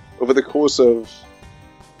eventually, over the course of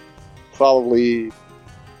probably,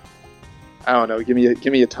 I don't know, give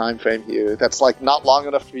me a time frame here. That's like not long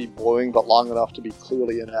enough to be boring, but long enough to be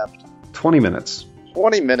clearly inept. 20 minutes.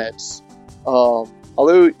 20 minutes.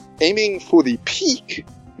 Although aiming for the peak,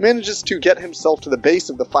 manages to get himself to the base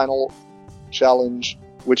of the final challenge,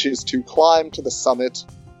 which is to climb to the summit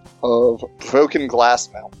of Broken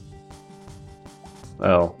Glass Mountain.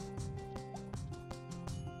 Oh.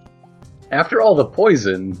 After all the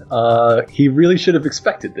poison, he really should have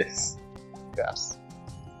expected this. Yes.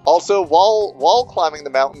 Also, while climbing the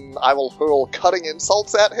mountain, I will hurl cutting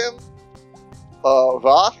insults at him.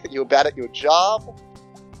 Roth, you're bad at your job.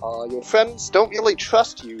 Your friends don't really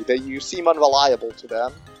trust you. You seem unreliable to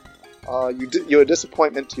them. You're a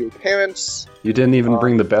disappointment to your parents. You didn't even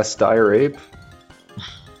bring the best dire ape?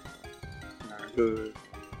 Good.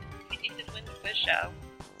 You think to win the quiz show.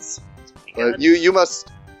 It's pretty But good. you must,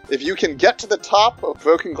 if you can get to the top of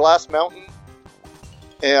Broken Glass Mountain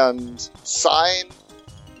and sign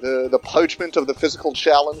the parchment of the physical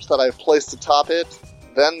challenge that I've placed atop it,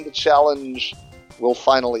 then the challenge will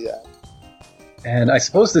finally end. And I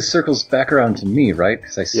suppose this circles back around to me, right?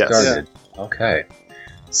 Because I Yes. started. Okay.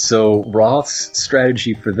 So Roth's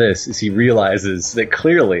strategy for this is he realizes that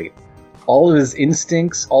clearly all of his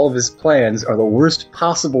instincts, all of his plans are the worst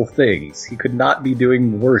possible things. He could not be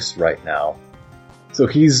doing worse right now. So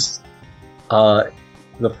he's,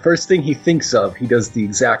 the first thing he thinks of, he does the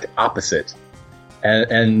exact opposite.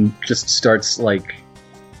 And just starts, like,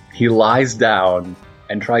 he lies down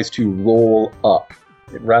and tries to roll up.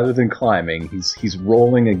 Rather than climbing, he's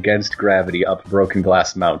rolling against gravity up Broken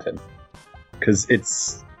Glass Mountain. Because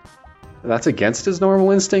it's... That's against his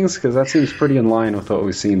normal instincts? Because that seems pretty in line with what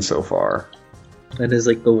we've seen so far. That is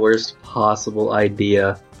like the worst possible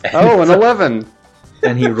idea. Oh, an 11!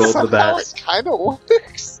 And he rolled the Somehow best. it kind of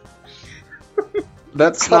works.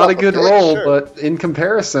 That's Cut not a off a good bit, roll, sure. but in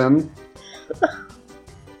comparison,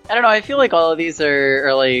 I don't know. I feel like all of these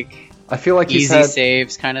are like I feel like he's easy had...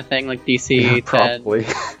 saves kind of thing, like DC Yeah, 10 probably. or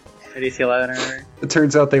DC 11 or whatever. It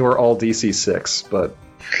turns out they were all DC 6, but...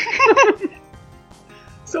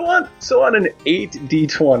 So on an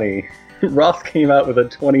 8d20, Roth came out with a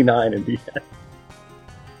 29 in the end.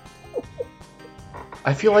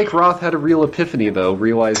 I feel like Roth had a real epiphany, though,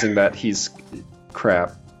 realizing that he's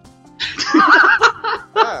crap.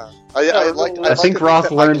 Yeah. I think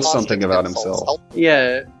Roth learned something about himself.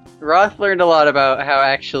 Yeah, Roth learned a lot about how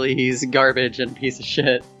actually he's garbage and a piece of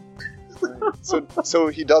shit. So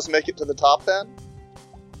he does make it to the top then?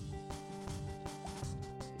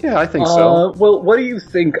 Yeah, I think so. Well, what do you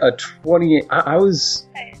think a 20... I was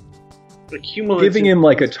The cumulative giving him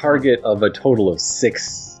like a target of a total of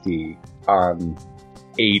 60 on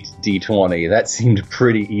 8d20. That seemed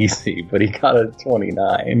pretty easy, but he got a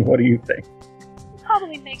 29. What do you think?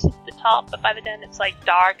 Probably makes it to the top, but by the then it's like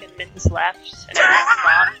dark and Min's left and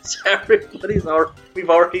everyone's gone. We've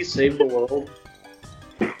already saved the world.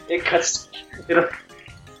 It cuts.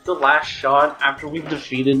 The last shot after we've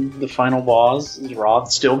defeated the final boss is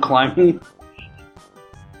Roth still climbing.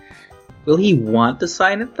 Will he want to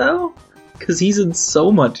sign it though? Because he's in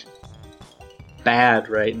so much bad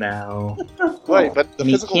right now. Right, but the And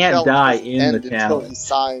he physical can't challenge die doesn't in end the until challenge. he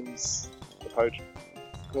signs the potion.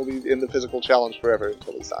 He'll be in the physical challenge forever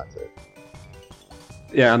until he signs it.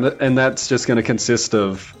 Yeah, and that's just going to consist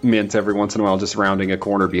of Mint every once in a while just rounding a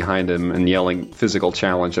corner behind him and yelling physical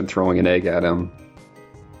challenge and throwing an egg at him.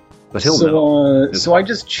 But he'll know. So I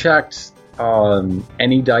just checked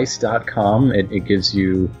anydice.com. It gives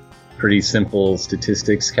you pretty simple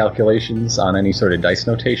statistics calculations on any sort of dice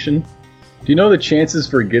notation. Do you know the chances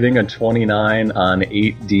for getting a 29 on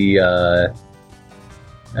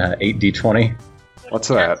 8d20? What's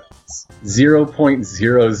that?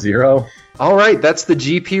 0.00. All right, that's the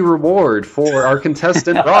GP reward for our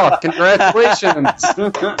contestant Roth. Congratulations!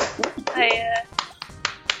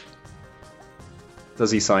 Does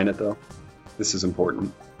he sign it, though? This is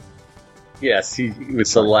important. Yes,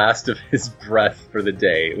 with the last of his breath for the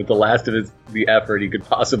day, with the last of the effort he could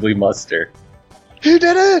possibly muster. He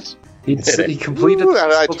did it! He completed Woo, the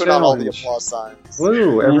and I physical turn on all the challenge. applause signs.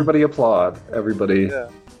 Woo! Everybody applaud. Everybody. Yeah.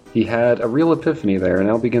 He had a real epiphany there, and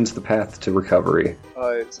now begins the path to recovery.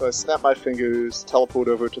 Alright, so I snap my fingers, teleport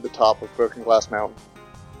over to the top of Broken Glass Mountain,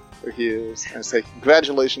 where he is, and I say,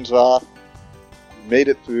 "Congratulations, Roth. You made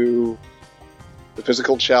it through the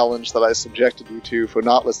physical challenge that I subjected you to for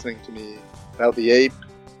not listening to me about the ape.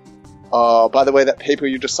 By the way, that paper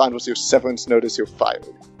you just signed was your severance notice. You're fired."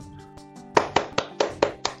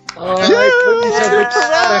 I couldn't have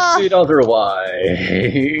expected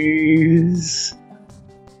otherwise.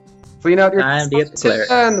 Clean out your Time to get the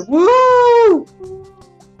clerics. and woo!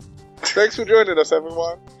 Thanks for joining us,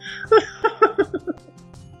 everyone.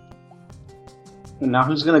 And now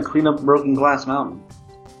who's gonna clean up Broken Glass Mountain?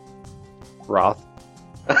 Roth.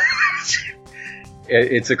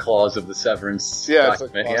 It's a clause of the severance Yeah, it's a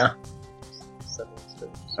document, clause. yeah. Severance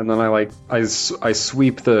terms. And then I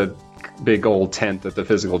sweep the big old tent that the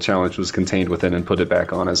physical challenge was contained within and put it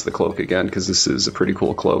back on as the cloak again, because this is a pretty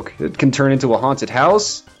cool cloak. It can turn into a haunted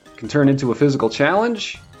house, can turn into a physical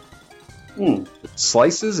challenge. It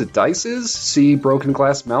slices, it dices. See Broken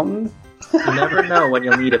Glass Mountain? You never know when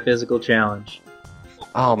you'll need a physical challenge.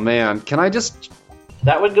 Oh man, can I just...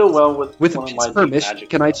 That would go well with With one of its my permission, magic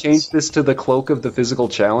can I weapons. change this to the Cloak of the Physical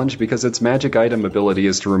Challenge? Because its magic item ability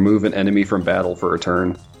is to remove an enemy from battle for a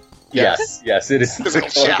turn. Yes, it is the Physical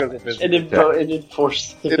cloak of the challenge. physical. It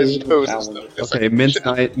enforces the It physical imposes challenge. the Okay,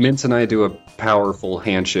 Mint and I do a powerful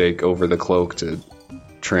handshake over the cloak to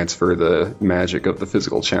transfer the magic of the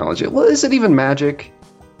physical challenge. Well, is it even magic?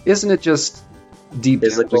 Isn't it just deep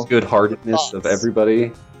Physical? good-heartedness of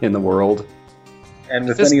everybody in the world? And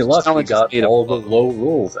with Physical any luck, we challenge is got made of all the both. low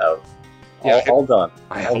rules out. Yeah. All done.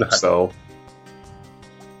 I All hope done. so.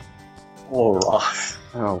 Oh, Roth.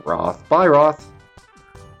 Oh, Roth. Bye, Roth.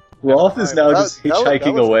 Roth is now That- just that was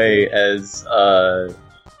hitchhiking weird. away as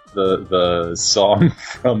the song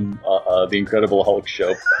from the Incredible Hulk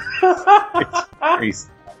show. It's crazy.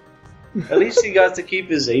 At least he got to keep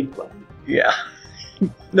his ape line. Yeah.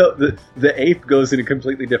 No, the ape goes in a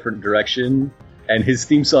completely different direction, and his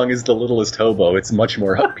theme song is The Littlest Hobo. It's much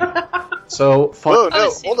more upbeat. So, Whoa, no,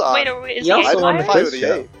 is- hold on. Wait, is Yeah, he also on I the a fight quiz with the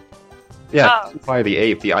show. ape. yeah, Oh. Fire the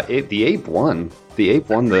ape. The ape won. The ape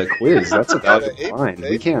won the quiz. That's about The ape- fine. the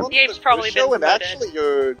We ape can't. won The ape's the probably show, been and promoted. actually,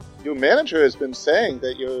 your manager has been saying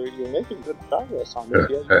that you're making good progress on this.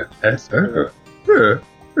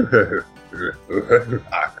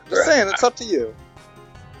 Just saying, it's up to you.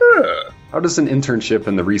 How does an internship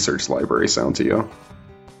in the research library sound to you?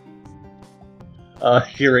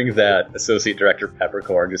 Hearing that, Associate Director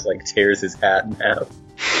Peppercorn just like tears his hat in half.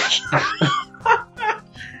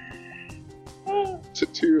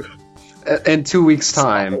 To In 2 weeks'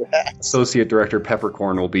 time, Associate Director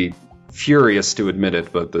Peppercorn will be furious to admit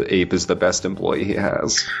it, but the ape is the best employee he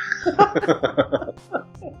has.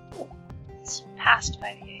 It's passed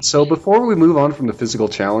by the age. So before we move on from the physical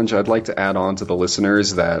challenge, I'd like to add on to the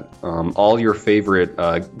listeners that all your favorite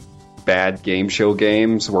bad game show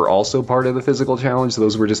games were also part of the physical challenge.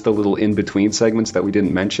 Those were just the little in-between segments that we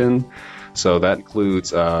didn't mention. So that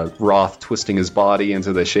includes Roth twisting his body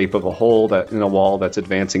into the shape of a hole in a wall that's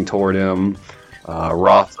advancing toward him.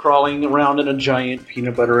 Roth Crawling around in a giant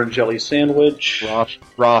peanut butter and jelly sandwich.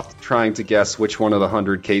 Roth trying to guess which one of the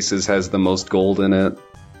 100 cases has the most gold in it.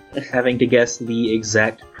 Having to guess the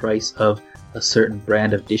exact price of a certain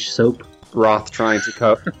brand of dish soap. Roth trying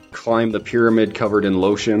to climb the pyramid covered in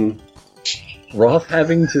lotion. Roth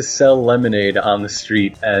having to sell lemonade on the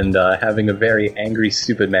street and having a very angry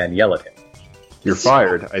stupid man yell at him. You're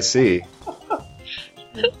fired, I see.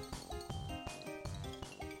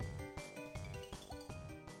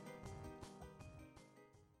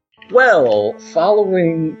 Well,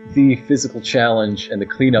 following the physical challenge and the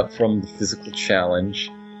cleanup from the physical challenge,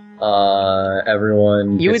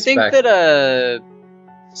 everyone You would gets think back- that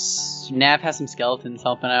Nav has some skeletons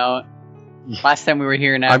helping out. Last time we were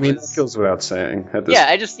here, Nav I mean, was... that goes without saying. At this Yeah,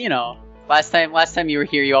 I just, last time you were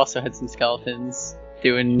here, you also had some skeletons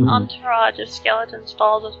doing... Entourage of skeletons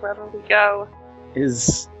follows us wherever we go.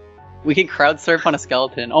 is We could crowd surf on a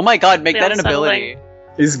skeleton. Oh my god, make Be that an unsettling.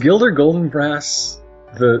 ability. Gilder Goldenbrass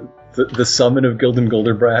the summon of Gildan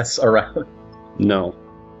Goldenbrass around? No.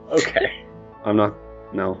 Okay. I'm not.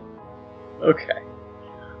 No. Okay.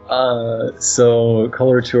 So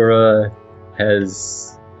Coloratura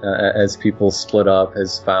has, as people split up,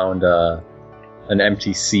 has found an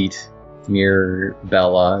empty seat near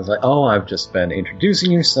Bella. It's like, oh, I've just been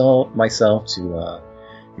introducing myself to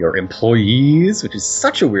your employees, which is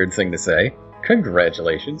such a weird thing to say.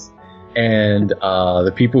 Congratulations. And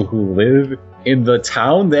the people who live in the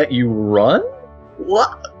town that you run?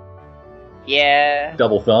 What? Yeah.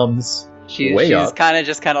 Double thumbs. Way She's up. kind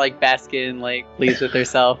of like basking, like pleased with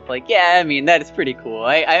herself. Like, yeah, I mean that is pretty cool.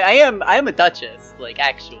 I am a duchess, like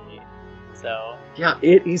actually. So Yeah,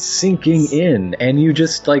 it is sinking in, and you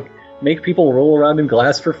just like make people roll around in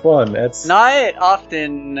glass for fun. That's not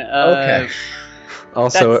often. okay.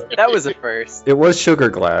 Also, That was a first. it was sugar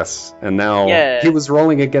glass, and now Yeah. he was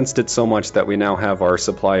rolling against it so much that we now have our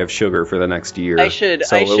supply of sugar for the next year. I should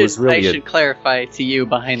was really clarify to you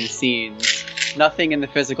behind the scenes. Nothing in the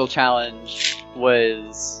physical challenge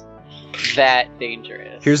was that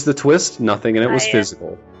dangerous. Here's the twist: nothing in it was I,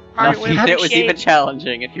 physical. Margaret would Nothing that was even appreciate-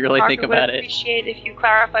 challenging if you really Margaret think about would it. appreciate if you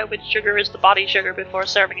clarify which sugar is the body sugar before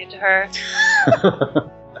serving it to her.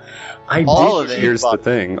 I All did, of it. Here's the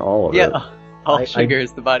thing: all of it. Yeah, all I- sugar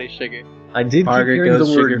is the body sugar. I did keep Margaret hearing the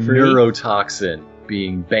goes word sugar-free. neurotoxin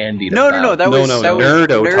being bandied No, about. that was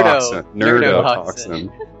nerdotoxin.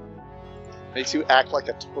 nerdotoxin. Makes you act like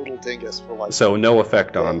a total dingus for like. So no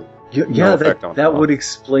effect on. Yeah, effect on that Roth. would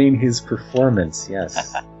explain his performance.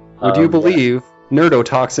 Yes. Would you Yeah. believe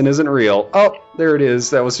nerdotoxin isn't real? Oh, there it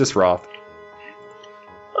is. That was just Roth.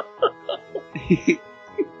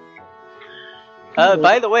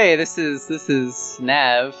 By the way, this is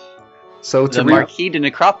Nav, So to the Marquis de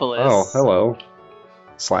Necropolis. Oh, hello.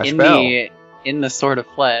 Slash in Bell. the Sword of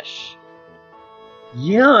Flesh.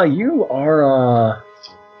 Yeah, you are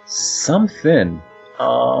something.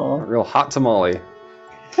 A real hot tamale.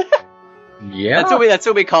 Yeah. That's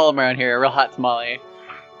what we call him around here, a real hot tamale.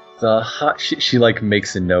 The hot. She like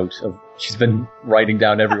makes a note of. She's been writing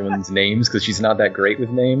down everyone's names because she's not that great with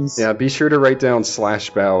names. Yeah, be sure to write down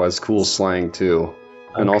slash bow as cool slang too.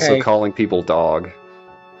 And also Okay. calling people dog.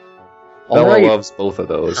 All Bella right. loves both of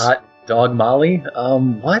those. Hot dog Molly.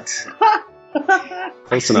 What? Close I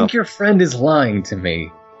enough. think your friend is lying to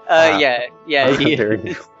me. Yeah, How he dare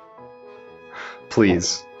you.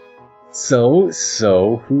 Please. So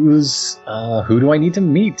who do I need to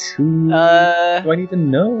meet? Who do I need to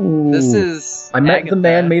know? This is I met Agatha. the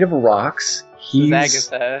man made of rocks. He's This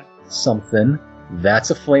is Agatha. something. That's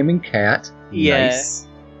a flaming cat. Yeah. Nice.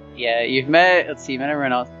 Yeah, you've met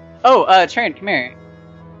everyone else. Oh, Tran, come here.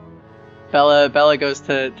 Bella goes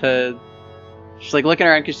to she's like looking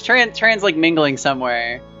around because Tran's like mingling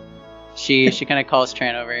somewhere. She kind of calls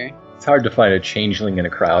Tran over. It's hard to find a changeling in a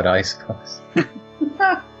crowd, I suppose.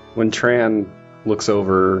 When Tran looks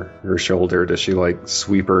over her shoulder, does she like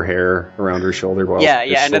sweep her hair around her shoulder while Yeah,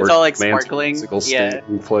 this yeah, and it's short all, like, mantle sparkling. musical Yeah.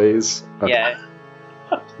 sting plays? Okay. Yeah.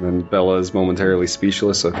 And then Bella is momentarily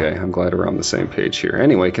speechless. Okay, I'm glad we're on the same page here.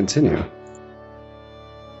 Anyway, continue.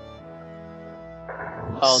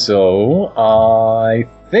 So, I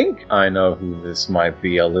think I know who this might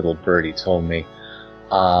be, a little birdie told me.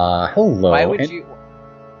 Hello. Why would and- you?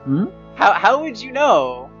 Hmm? How would you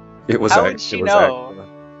know? It was How Ag- would she it was know?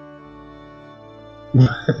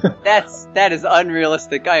 Agatha. That is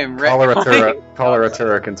unrealistic. I am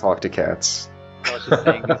Coloratura can talk to cats. I was just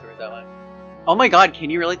saying these words out loud. Oh my god, can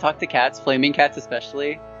you really talk to cats? Flaming cats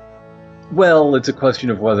especially? Well, it's a question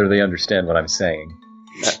of whether they understand what I'm saying.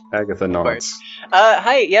 Agatha nods.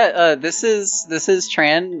 Hi, yeah, this is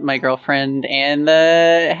Tran, my girlfriend, and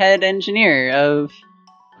the head engineer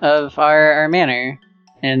of our manor.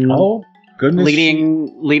 And Oh, goodness.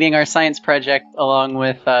 leading our science project along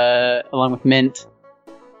with Mint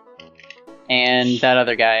and that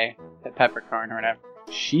other guy, that Peppercorn or whatever.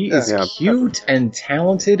 She is Yeah. cute and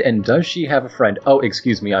talented, and does she have a friend? Oh,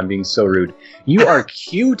 excuse me, I'm being so rude. You are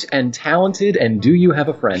cute and talented, and do you have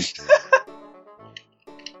a friend?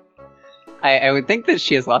 I would think that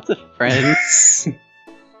she has lots of friends.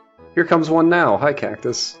 Here comes one now. Hi,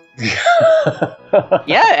 Cactus. Yeah,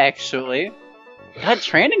 actually. God,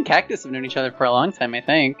 Tran and Cactus have known each other for a long time, I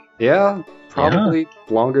think. Yeah, probably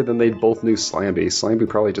longer than they both knew Slamby. Slamby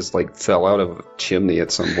probably just like fell out of a chimney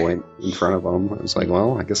at some point in front of them. I was like,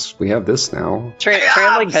 well, I guess we have this now.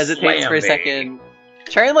 Tran like hesitates for a Slammy. second.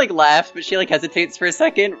 Tran like laughs, but she like hesitates for a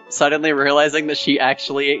second, suddenly realizing that she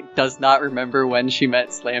actually does not remember when she met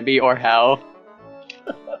Slamby or how.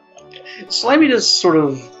 Slammy just sort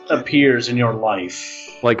of appears in your life.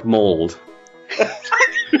 Like mold.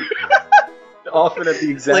 Often at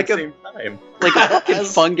the exact Like a- same time. Like a fucking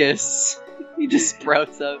fungus. He just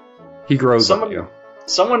sprouts up. He grows Someone- on you.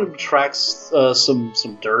 Someone tracks some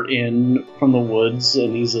dirt in from the woods,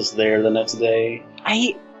 and he's just there the next day.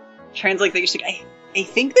 Tran's like, I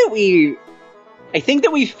think that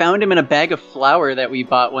we found him in a bag of flour that we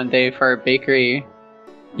bought one day for our bakery.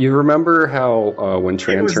 You remember how when It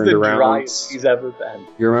Tran was turned the around? driest he's ever been.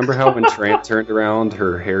 You remember how when Tran turned around,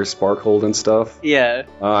 her hair sparkled and stuff? Yeah.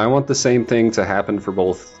 I want the same thing to happen for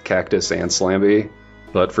both Cactus and Slamby,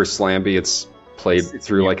 but for Slamby, it's played It's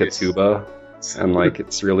through like a mucus. tuba, and like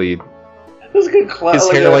it's really That's a good class. his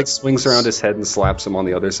hair like swings around his head and slaps him on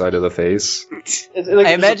the other side of the face.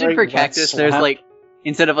 I imagine for Cactus, there's like,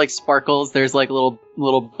 instead of like sparkles, there's like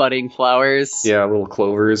little budding flowers. Yeah, little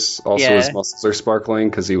clovers. Also, Yeah. his muscles are sparkling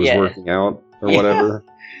because he was Yeah. working out or Yeah. whatever.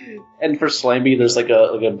 And for Slamby, there's like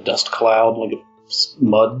a dust cloud, like a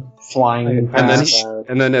mud flying And then, past.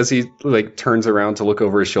 and then as he like turns around to look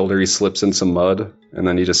over his shoulder, he slips in some mud, and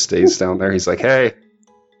then he just stays down there. He's like, "Hey,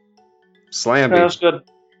 Slamby," That's good.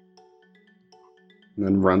 and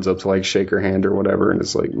then runs up to like shake her hand or whatever, and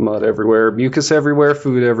it's like mud everywhere, mucus everywhere,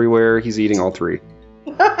 food everywhere. He's eating all three.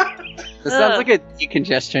 This sounds like a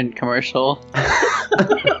decongestion commercial.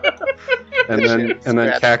 And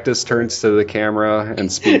then Cactus turns to the camera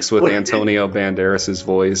and speaks with Antonio Banderas'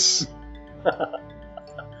 voice. But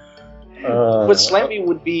Slammy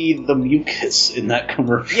would be the mucus in that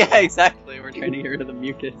commercial. Yeah, exactly. We're trying to get rid of the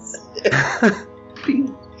mucus.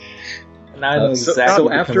 And I know So- exactly so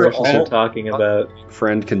what after commercials all- you're talking about.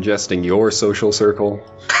 Friend congesting your social circle.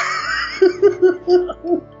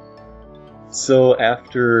 So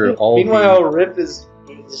after all Meanwhile, Rip is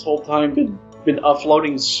this whole time been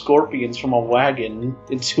offloading scorpions from a wagon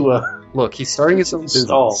into a. Look, he's starting his own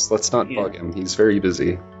Stall. business. Let's not Yeah. bug him. He's very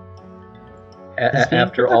busy.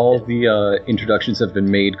 after all the introductions have been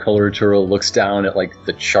made, Coloratura looks down at like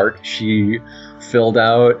the chart she filled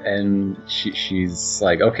out, and she's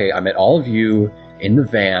like, "Okay, I met all of you in the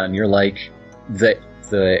van. You're like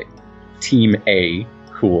the team A,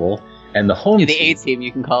 cool, and the home Yeah, the team. A team,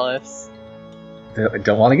 you can call us.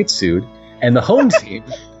 Don't want to get sued, and the home team."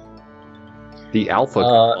 The Alpha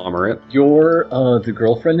conglomerate. You're the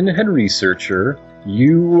girlfriend and head researcher.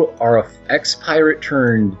 You are a ex-pirate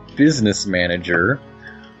turned business manager.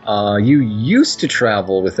 You used to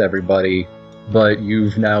travel with everybody, but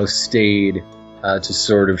you've now stayed to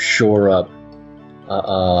sort of shore up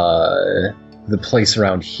the place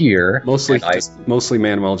around here. Mostly, and mostly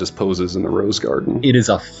Manuel just poses in the rose garden. it is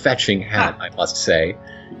a fetching hat, I must say.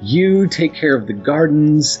 You take care of the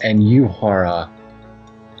gardens, and you are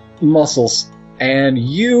muscles. And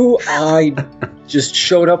I just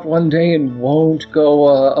showed up one day and won't go,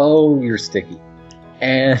 oh, you're sticky.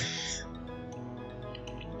 And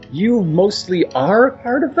you mostly are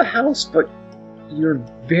part of the house, but you're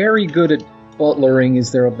very good at butlering.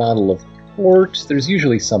 Is there a bottle of port? There's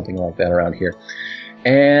usually something like that around here.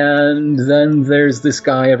 And then there's this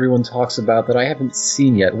guy everyone talks about that I haven't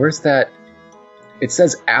seen yet. Where's that? It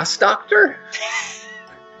says Ass Doctor?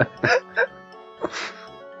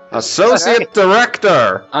 Associate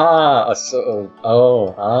Director!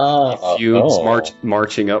 Fumes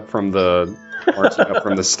marching up from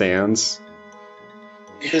the stands.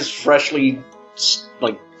 His freshly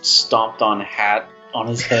stomped on hat on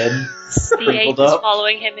his head. The ape is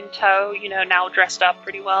following him in tow, now dressed up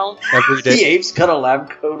pretty well. Every day, The ape's got a lab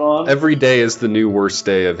coat on. every day is the new worst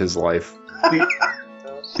day of his life. The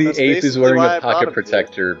That's ape is basically wearing why I a brought pocket him here.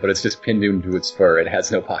 protector, but it's just pinned into its fur. It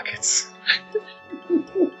has no pockets.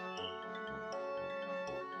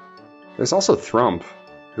 There's also Thrump,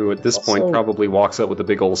 who at this point Also- probably walks up with a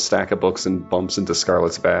big old stack of books and bumps into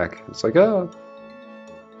Scarlet's back. It's like, oh,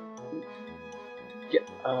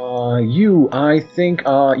 I think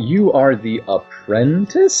you are the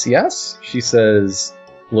apprentice, yes? She says,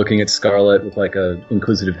 looking at Scarlet with like a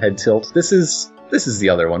inquisitive head tilt. This is the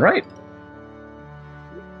other one, right?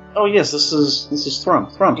 Oh yes, this is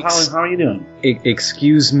Thrump. Thrump, how are you doing?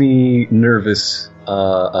 Excuse me, nervous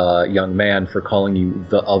young man, for calling you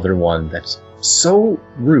the other one. That's so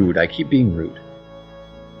rude. I keep being rude.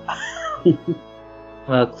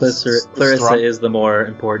 Well, Clarissa is the more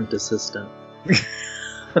important assistant.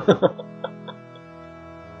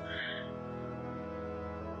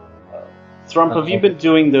 Thrump, have you been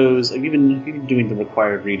doing those? Have you been doing the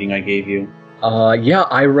required reading I gave you? Yeah,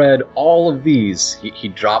 I read all of these. He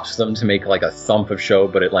drops them to make like a thump of show,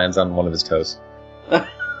 but it lands on one of his toes. The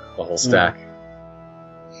whole stack.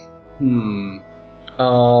 Didn't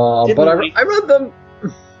But I read them.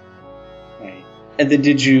 Right. And then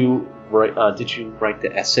did you write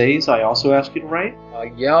the essays I also asked you to write?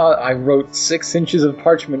 Yeah, I wrote 6 inches of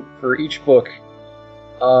parchment for each book.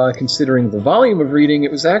 Considering the volume of reading,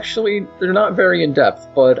 it was actually, they're not very in-depth,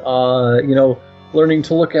 but, learning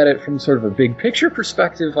to look at it from sort of a big picture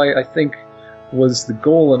perspective, I think, was the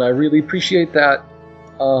goal, and I really appreciate that,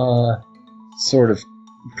 sort of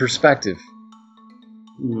perspective.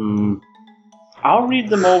 I'll read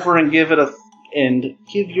them over and give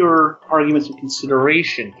your arguments some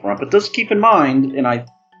consideration, Thrump. But just keep in mind, and I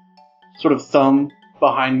sort of thumb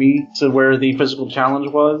behind me to where the physical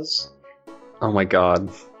challenge was. oh my god.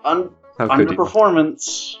 How could you?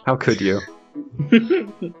 Underperformance. How could you?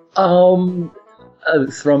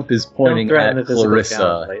 Thrump is pointing Don't threaten at the physical Clarissa.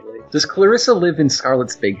 challenge lately. Does Clarissa live in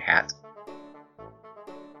Scarlet's big hat?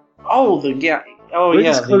 Oh, Where yeah.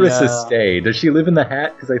 does Clarissa stay? Does she live in the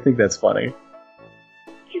hat? Because I think that's funny.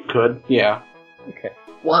 You could, yeah. Okay.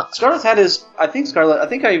 What? Scarlet's hat is. I think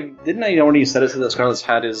I already said it, that Scarlet's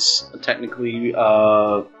hat is technically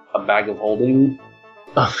a bag of holding.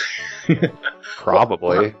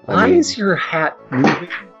 Probably. Why is your hat moving?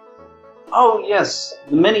 Oh yes,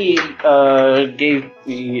 the many gave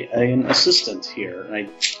me an assistant here, and I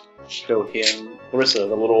show him Clarissa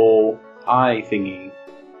the little eye thingy.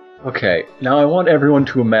 Okay, now I want everyone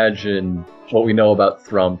to imagine what we know about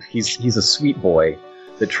Thrump. He's a sweet boy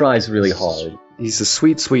that tries really hard, He's a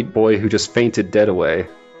sweet, sweet boy who just fainted dead away.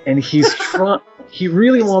 and he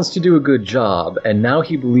really wants to do a good job, and now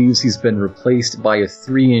he believes he's been replaced by a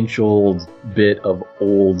 3-inch-old bit of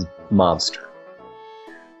old mobster.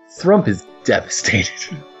 Thrump is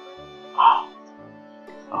devastated.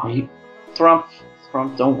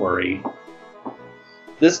 Thrump, don't worry.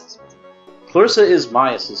 Clarissa is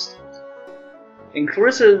my assistant. And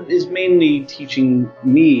Clarissa is mainly teaching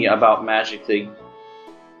me about magic that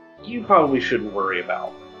you probably shouldn't worry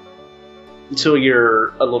about. Until you're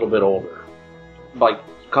a little bit older. Like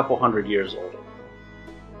a couple 100 years older.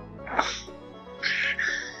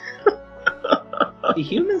 Do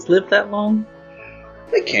humans live that long?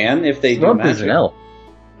 They can, if they Thrump do magic. is an elf.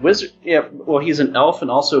 He's an elf,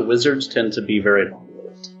 and also wizards tend to be very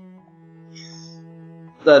long-lived.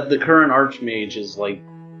 The current archmage is like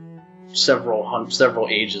several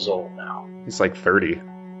ages old now. He's like 30.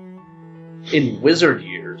 In wizard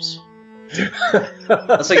years.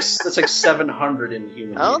 That's like 700 in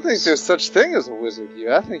human I don't think years. there's such thing as a wizard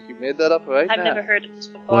year. I think you made that up right I've now. never heard of this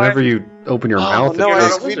before. Whenever you open your mouth, no, you're I not a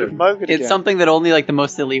just read wizard. the mug It's again. something that only like the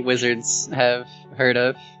most elite wizards have heard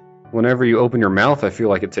of. Whenever you open your mouth, I feel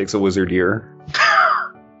like it takes a wizard year.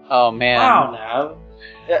 Oh man. Wow, Nav.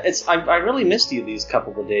 I really missed you these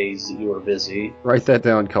couple of days that you were busy. Write that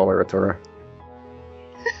down, Coloratura.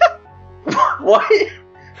 What?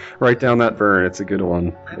 Write down that burn. It's a good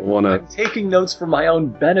one. I'm taking notes for my own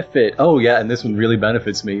benefit. Oh, yeah, and this one really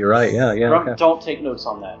benefits me. You're right. Yeah. Grump, Okay. don't take notes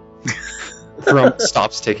on that. Thrump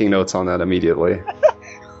stops taking notes on that immediately.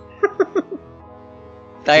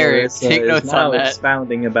 Diary, Clarissa take is notes now on that.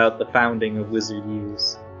 expounding about the founding of Wizard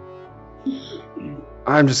Use.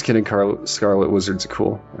 I'm just kidding, Scarlet Wizards are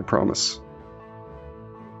cool. I promise.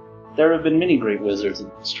 There have been many great wizards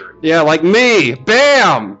in history. Yeah, like me!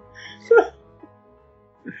 Bam!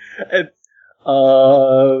 And,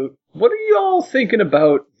 what are you all thinking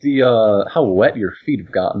about the how wet your feet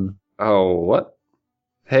have gotten? Oh, what?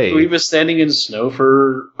 Hey. We've been standing in snow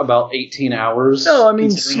for about 18 hours. No, I mean,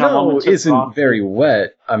 considering how long snow it took isn't off. very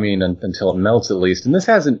wet. I mean, until it melts at least. And this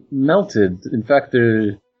hasn't melted. In fact,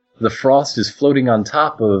 the frost is floating on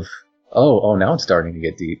top of... Oh, now it's starting to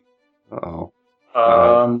get deep. Uh-oh.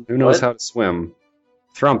 Who what? knows how to swim?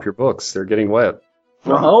 Thrump, your books, they're getting wet.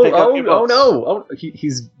 Oh, Pick up your books. no! Oh,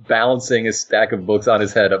 he's balancing a stack of books on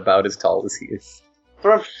his head about as tall as he is.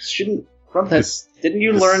 Grump, didn't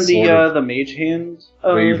you this learn sort of the mage hand?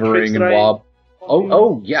 Wavering tricks and that wob.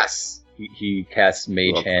 Oh, yes! He casts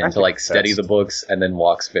Mage Well, Hand to, like, steady test. the books and then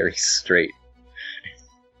walks very straight.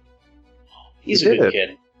 He's You a did good it.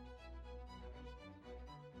 kid.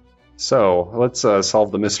 So, let's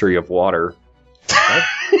solve the mystery of water.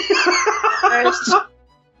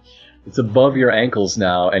 It's above your ankles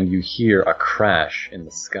now, and you hear a crash in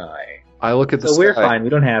the sky. I look at the So we're sky. fine. We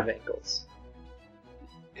don't have ankles.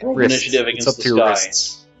 Wrists. Initiative It's against up the to your sky.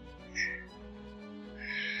 wrists.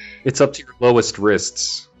 It's up to your lowest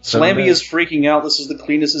wrists. Slamby is freaking out. This is the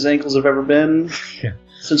cleanest his ankles have ever been Yeah.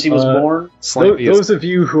 since he was born. Slampy is Those of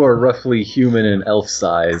you who are roughly human and elf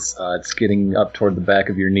size, it's getting up toward the back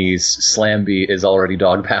of your knees. Slamby is already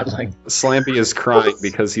dog paddling. Slampy is crying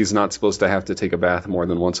because he's not supposed to have to take a bath more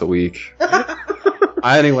than once a week.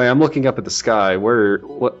 Anyway, I'm looking up at the sky.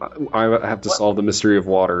 I have to solve the mystery of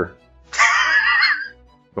water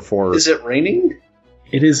before. Is it raining?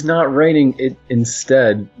 It is not raining. It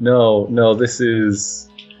instead, no. This is.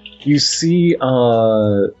 You see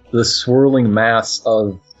the swirling mass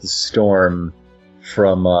of the storm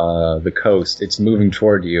from the coast. It's moving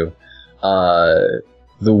toward you. The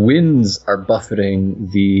winds are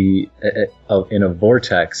buffeting in a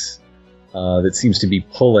vortex that seems to be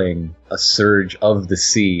pulling a surge of the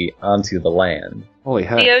sea onto the land. Holy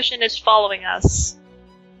heck! The ocean is following us.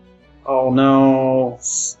 Oh no.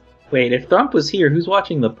 Wait, if Thump was here, who's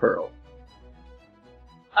watching the Pearl?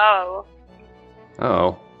 Oh.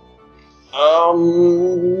 Oh,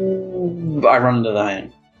 I run into the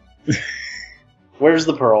hand. Where's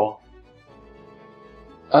the pearl?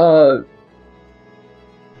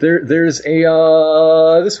 There's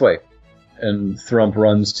a this way, and Thrump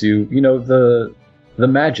runs to the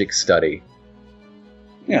magic study.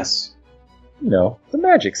 Yes. The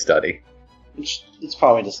magic study. It's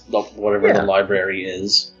probably just whatever Yeah. the library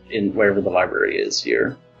is, in wherever the library is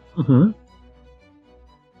here. Mm-hmm.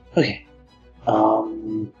 Okay.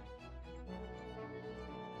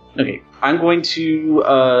 Okay, I'm going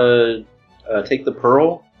to take the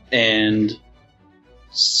pearl and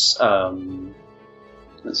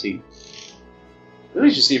let's see. Let me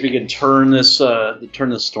just see if we can turn this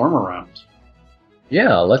storm around.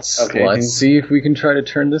 Yeah, let's see if we can try to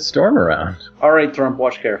turn this storm around. All right, Thrump,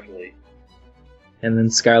 watch carefully. And then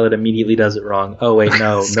Scarlet immediately does it wrong. Oh wait,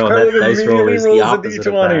 no, Scarlet that dice roll is immediately the rolls opposite a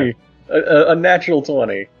of that. D20, a natural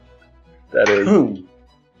 20. That is.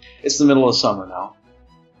 It's the middle of summer now.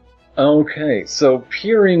 Okay, so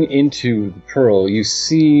peering into the pearl, you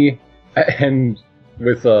see, and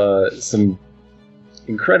with some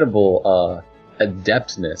incredible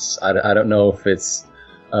adeptness. I don't know if it's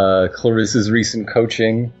Clarissa's recent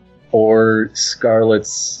coaching or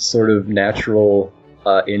Scarlet's sort of natural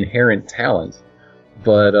inherent talent,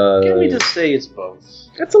 but Can we just say it's both?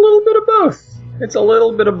 it's a little bit of both. It's a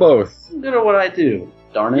little bit of both. I'm good at what I do.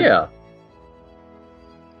 Darn it. Yeah.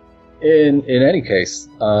 In any case,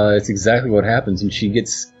 it's exactly what happens, and she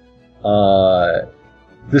gets the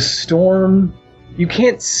storm. You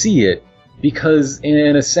can't see it because,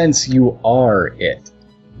 in a sense, you are it.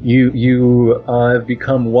 You have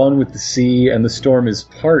become one with the sea, and the storm is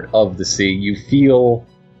part of the sea. You feel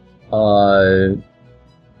the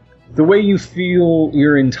way you feel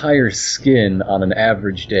your entire skin on an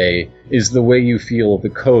average day is the way you feel the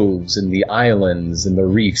coves and the islands and the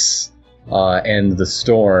reefs and the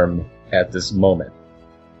storm at this moment.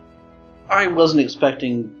 I wasn't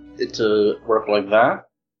expecting it to work like that.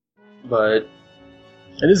 but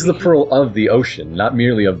It is the pearl of the ocean, not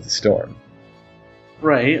merely of the storm.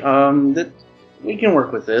 right. That we can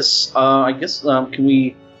work with this. I guess. Can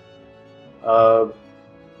we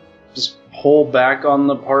just pull back on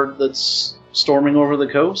the part that's storming over the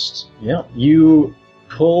coast? Yeah, you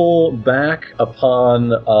pull back upon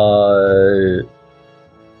the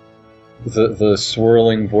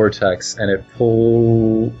swirling vortex, and it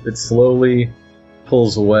slowly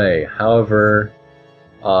pulls away. However,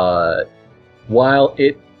 while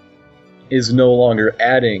it is no longer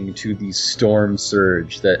adding to the storm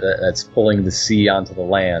surge that's pulling the sea onto the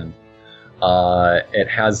land,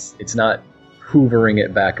 it's not hoovering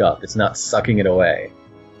it back up. It's not sucking it away.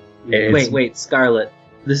 Wait, Scarlet.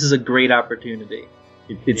 This is a great opportunity.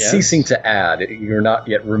 It's Yes. ceasing to add. You're not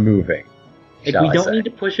yet removing. If shall we I don't say. need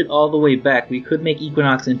to push it all the way back, we could make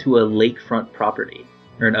Equinox into a lakefront property.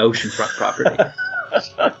 Or an oceanfront property.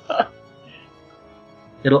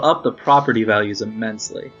 It'll up the property values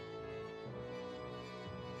immensely.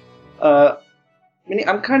 I mean,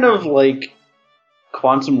 I'm kind of like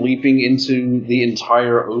quantum leaping into the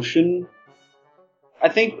entire ocean. I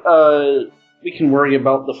think we can worry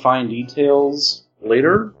about the fine details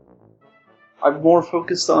later. I'm more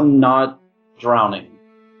focused on not drowning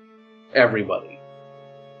everybody.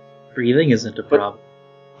 Breathing isn't a problem.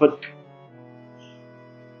 But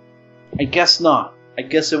I guess not. I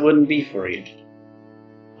guess it wouldn't be for you.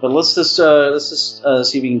 But let's just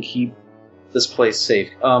see if we can keep this place safe.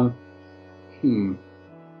 But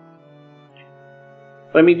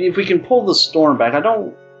I mean, if we can pull the storm back, I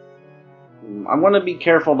want to be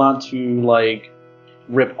careful not to like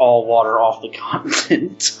rip all water off the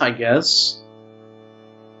continent. I guess.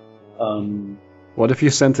 What if you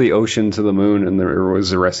sent the ocean to the moon and there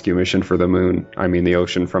was a rescue mission for the moon? I mean, the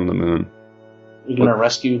ocean from the moon. We're gonna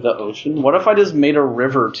rescue the ocean. What if I just made a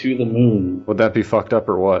river to the moon? Would that be fucked up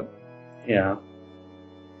or what? Yeah.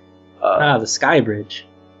 The Sky Bridge.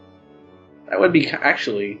 That would be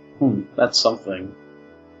actually. That's something.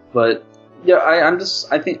 But yeah,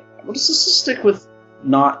 I think we'll just stick with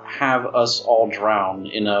not have us all drown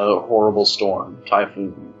in a horrible storm,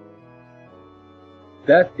 typhoon.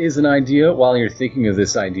 That is an idea. While you're thinking of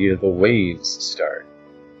this idea, the waves start.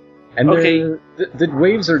 And Okay. the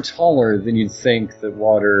waves are taller than you'd think that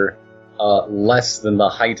water less than the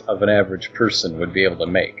height of an average person would be able to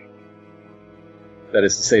make. That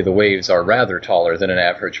is to say, the waves are rather taller than an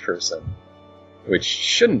average person. Which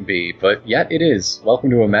shouldn't be, but yet it is. Welcome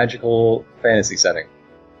to a magical fantasy setting.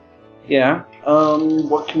 Yeah.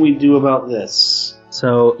 What can we do about this?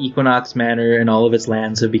 So Equinox Manor and all of its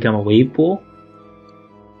lands have become a wave pool?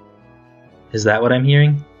 Is that what I'm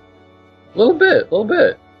hearing? A little bit.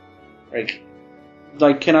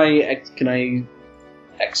 Like, can I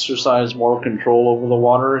exercise more control over the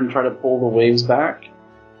water and try to pull the waves back?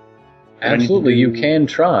 Absolutely, you can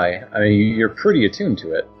try. I mean, you're pretty attuned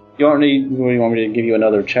to it. You want me to give you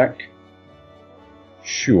another check?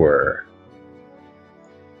 Sure.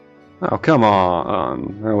 Oh, come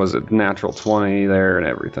on. There was a natural 20 there and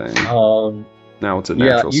everything. Now it's a Yeah,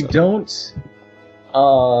 natural you 7. don't.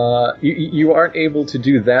 You aren't able to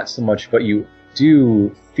do that so much, but you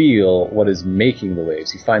do feel what is making the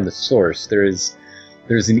waves. You find the source. There's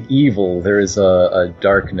an evil. There is a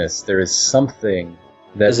darkness. There is something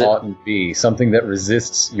that oughtn't be. Something that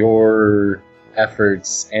resists your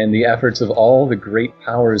efforts and the efforts of all the great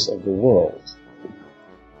powers of the world.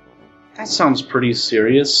 That sounds pretty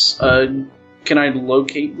serious. Can I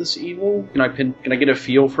locate this evil? Can I get a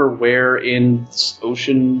feel for where in this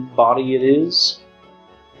ocean body it is?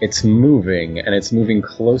 It's moving, and it's moving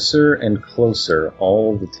closer and closer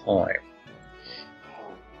all the time.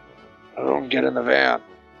 I don't get in the van.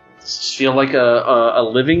 Does this feel like a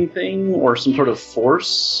living thing or some sort of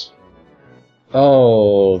force?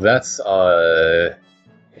 Oh, that's,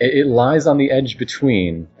 it lies on the edge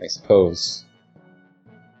between, I suppose.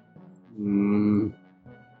 We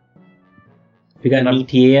got an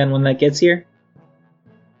ETA on when that gets here?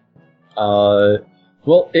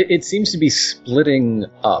 Well, it seems to be splitting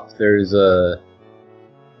up. There's in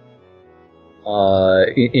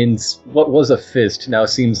what was a fist now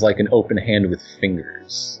seems like an open hand with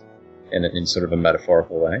fingers, in sort of a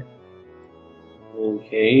metaphorical way.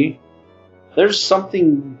 Okay. There's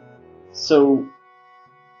something. So.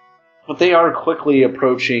 But they are quickly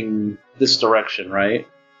approaching this direction, right?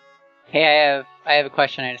 Hey, I have a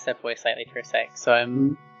question. I had to step away slightly for a sec. So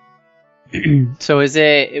I'm. So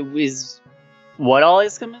is what all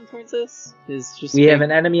is coming towards us? Is just We have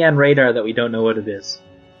an enemy on radar that we don't know what it is.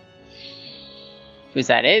 Is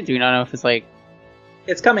that it? Do we not know if it's like?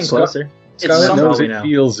 It's coming Scar- closer. Scarlet knows probably it now.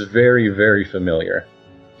 feels very, very familiar.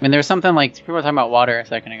 I mean, there was something like people were talking about water a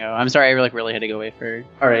second ago. I'm sorry, I really had to go away for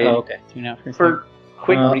All right. Oh, okay. tune out for a second. For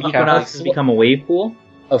quick recap, Equinox has become a wave pool.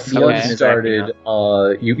 A flood Okay. started.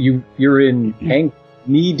 You're in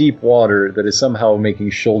knee-deep water that is somehow making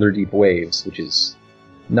shoulder-deep waves, which is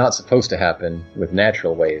not supposed to happen with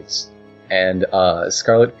natural waves. And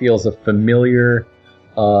Scarlet feels a familiar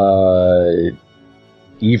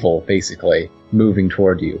evil, basically, moving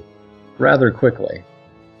toward you rather quickly.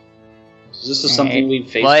 is this something we've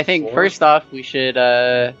faced? Well, I think before? first off we should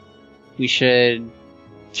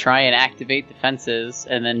try and activate defenses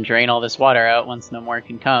and then drain all this water out once no more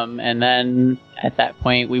can come, and then at that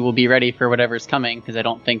point we will be ready for whatever's coming, because I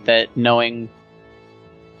don't think that knowing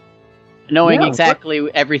Yeah, exactly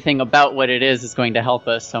everything about what it is going to help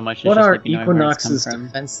us so much. As What just are maybe knowing where it's come Equinox's from.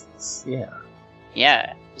 defenses? Yeah.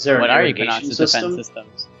 Yeah. Is there What an are irrigation Equinox's system? defense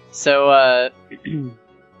systems? So,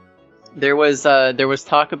 there was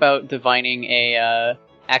talk about divining a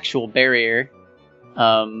actual barrier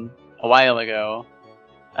a while ago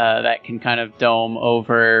that can kind of dome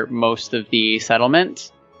over most of the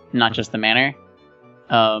settlement, not just the manor.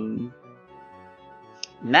 And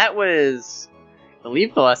that was, I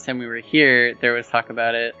believe, the last time we were here. There was talk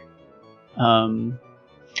about it.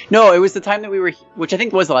 No, it was the time that we were, which I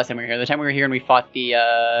think was the last time we were here. The time we were here and we fought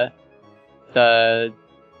the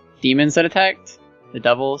demons that attacked, the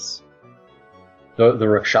devils. The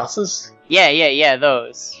Rakshasas? Yeah,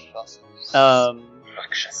 those.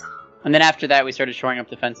 Rakshasa. And then after that, we started shoring up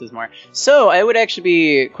defenses more. So I would actually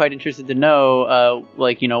be quite interested to know,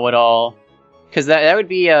 what all, because that would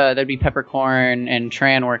be that'd be Peppercorn and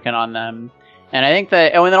Tran working on them, and I think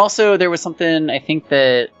that. Oh, and then also there was something I think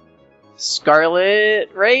that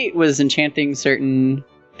Scarlet, right, was doing certain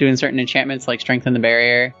enchantments like strengthen the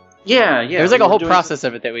barrier. Yeah. There was like a whole process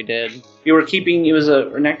of it that we did. We were keeping. It was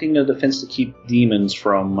enacting a defense to keep demons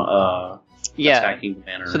from attacking the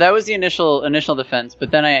manor. So that was the initial defense,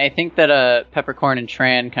 but then I think that Peppercorn and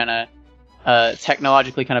Tran kind of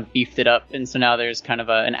technologically kind of beefed it up, and so now there's kind of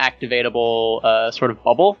an activatable sort of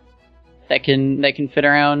bubble that can fit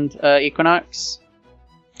around Equinox,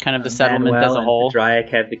 kind of the settlement Manuel as a and whole. Dryak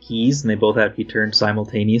have the keys, and they both have to be turned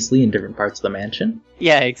simultaneously in different parts of the mansion.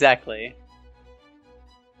 Yeah, exactly.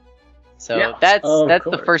 So Yeah, that's of the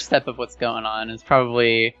course. first step of what's going on. Is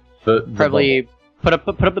probably The put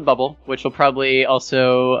up the bubble, which will probably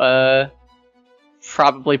also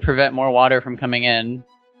probably prevent more water from coming in.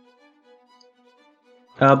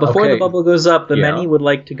 Before Okay. the bubble goes up, the Yeah. many would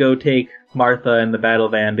like to go take Martha and the battle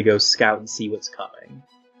van to go scout and see what's coming.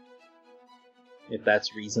 If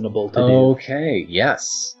that's reasonable to do. Okay,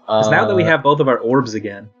 yes. 'Cause now that we have both of our orbs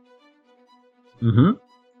again. Mm-hmm.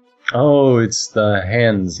 Oh, it's the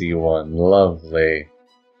handsy one. Lovely.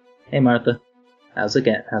 Hey Martha, how's it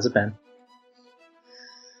been?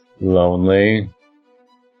 Lonely.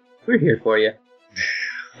 We're here for you.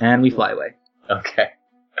 And we fly away. Okay.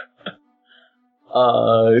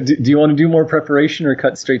 Do you want to do more preparation or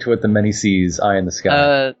cut straight to what the many sees? Eye in the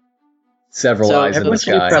sky. Several so eyes in the everyone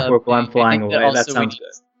should be sky. prep work while I'm I flying think away. That also sounds good.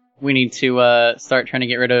 we need to start trying to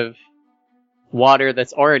get rid of water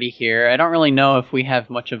that's already here. I don't really know if we have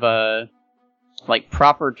much of a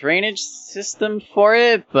proper drainage system for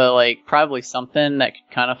it, but probably something that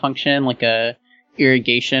could kind of function like a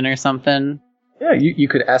irrigation or something. Yeah, you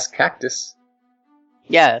could ask Cactus.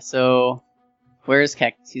 Yeah, so where's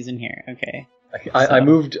Cactus? He's in here. Okay. I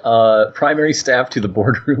moved primary staff to the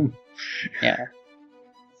boardroom. Yeah.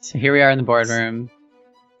 So here we are in the boardroom.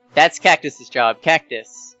 That's Cactus's job.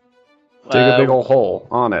 Cactus. Dig a big old hole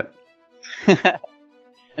on it. I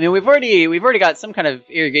mean, we've already got some kind of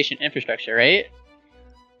irrigation infrastructure, right?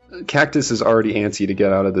 Cactus is already antsy to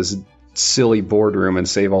get out of this silly boardroom and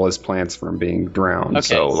save all his plants from being drowned. Okay,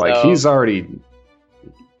 so he's already.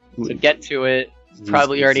 To get to it,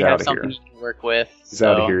 probably he's already have outta something here. you can work with. He's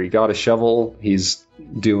out of here. He got a shovel. He's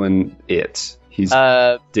doing it. He's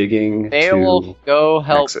digging Beowulf, to go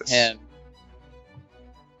help Nexus. him.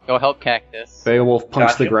 Go help Cactus. Beowulf,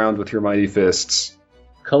 punch the Gotcha. ground with your mighty fists.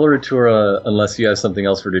 Coloratura, unless you have something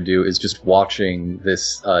else for her to do, is just watching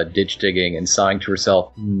this ditch digging and sighing to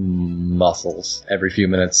herself, muscles, every few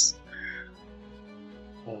minutes.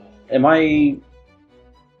 Am I?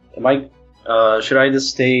 Should I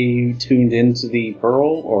just stay tuned into the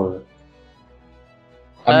pearl, or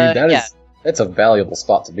I mean, yeah. that's a valuable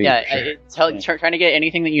spot to be. Yeah, for sure. trying to get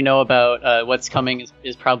anything that you know about what's coming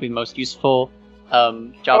is probably the most useful.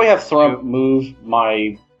 Job probably have to Thrump do. move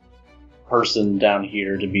my person down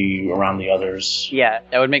here to be around the others? Yeah,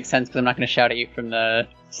 that would make sense because I'm not going to shout at you from the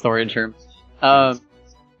storage room.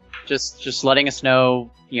 Just letting us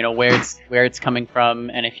know, where it's coming from,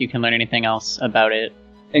 and if you can learn anything else about it.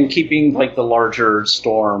 And keeping like the larger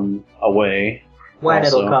storm away. When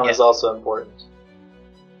Also. it'll come is also important.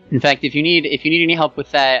 In fact, if you need any help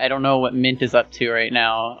with that, I don't know what Mint is up to right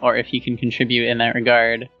now, or if he can contribute in that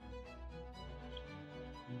regard.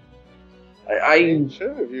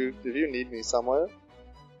 Sure, if you need me somewhere.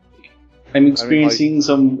 I'm experiencing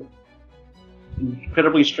some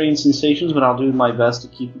incredibly strange sensations, but I'll do my best to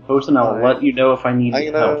keep you posted. And I'll Alright. let you know if I need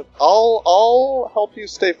help. I'll help you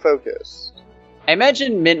stay focused. I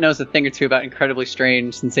imagine Mint knows a thing or two about incredibly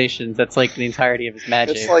strange sensations. That's like the entirety of his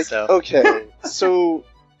magic. It's like, so. okay, so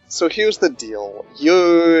here's the deal.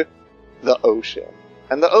 You're the ocean.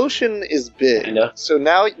 And the ocean is big. Kinda. So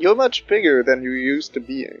now you're much bigger than you used to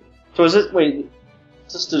being. So is it? Wait,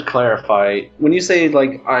 just to clarify, when you say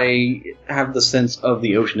like I have the sense of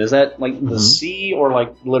the ocean, is that like the sea or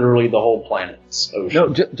like literally the whole planet's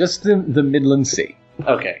ocean? No, just the Midland Sea.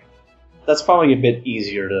 Okay, that's probably a bit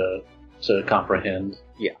easier to comprehend.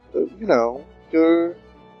 You know, you're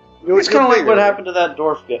It's kind of like bigger what happened to that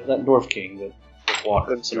dwarf king with water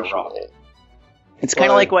than instead of rock. usual. It's kind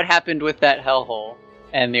of But- like what happened with that hellhole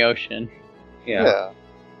and the ocean. Yeah.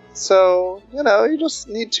 So, you just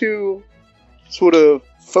need to sort of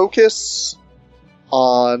focus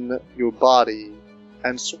on your body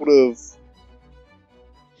and sort of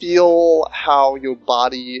feel how your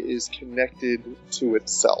body is connected to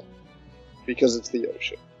itself because it's the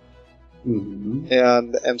ocean. Mm-hmm.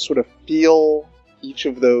 And sort of feel each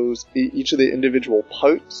of the individual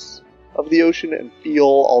parts of the ocean and feel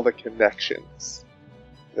all the connections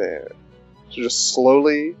there. So just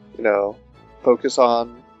slowly, focus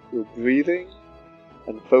on your breathing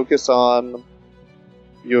and focus on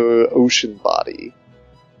your ocean body.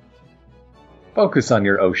 Focus on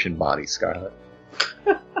your ocean body, Scarlet.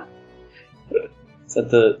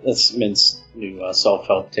 That's Mint's new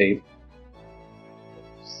self-help tape.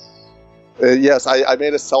 Yes, I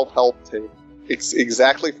made a self-help tape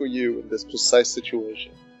exactly for you in this precise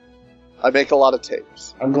situation. I make a lot of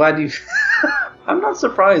tapes. I'm glad you. I'm not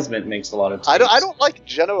surprised Mint makes a lot of tapes. I don't like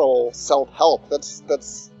general self-help. That's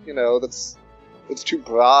it's too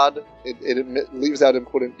broad. It leaves out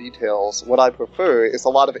important details. What I prefer is a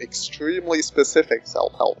lot of extremely specific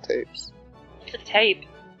self-help tapes. The tape.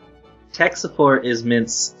 Tech support is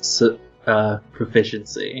Mint's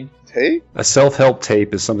proficiency. Tape? A self-help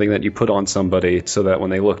tape is something that you put on somebody so that when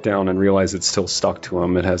they look down and realize it's still stuck to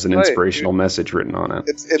them, it has an Right, inspirational message written on it.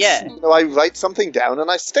 It's Yeah. I write something down and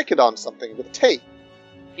I stick it on something with tape.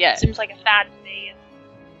 Yeah. Seems like a fad to me.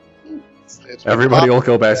 It's Everybody will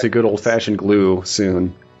go back to good old-fashioned glue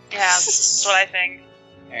soon. Yeah, that's what I think.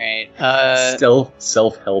 All right. Still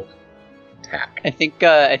self-help tack. I think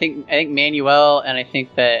Manuel and I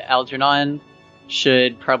think that Algernon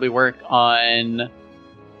should probably work on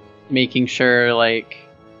making sure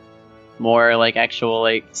more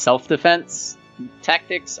actual self-defense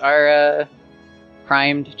tactics are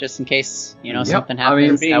primed just in case something I mean,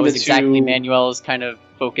 happens. being That was the exactly two- Manuel's kind of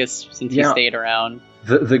focus since he Yeah. stayed around.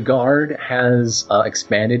 The guard has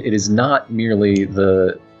expanded. It is not merely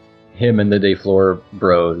him and the Dayfloor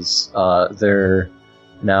bros. They're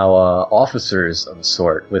now officers of a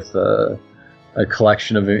sort with a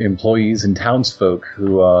collection of employees and townsfolk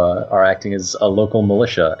who are acting as a local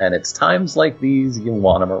militia. And it's times like these you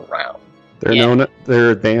want them around.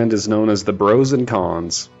 Their band is known as the Bros and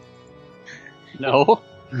Cons. No,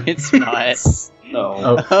 it's not.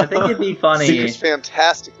 No, I think it'd be funny. Seems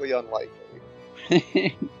fantastically unlikely.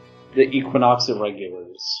 the Equinox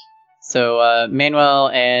Irregulars. So Manuel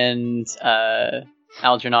and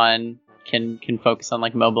Algernon can focus on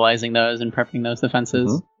mobilizing those and prepping those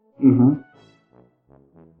defenses. Mm-hmm.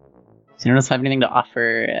 Does anyone else have anything to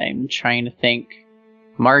offer? I'm trying to think.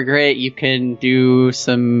 Margaret, you can do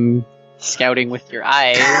some scouting with your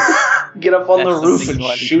eyes. Get up on That's the roof something and you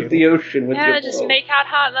want to shoot do. the ocean with Yeah, your just bow. make out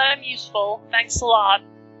how that I'm useful. Thanks a lot.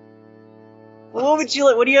 What would you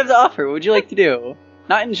like? What do you have to offer? What would you like to do?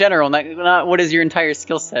 Not in general, not what is your entire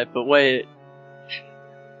skill set, but what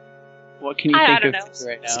can you I think don't of know. to do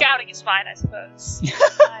right now? Scouting is fine, I suppose.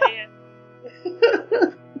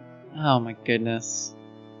 Oh my goodness,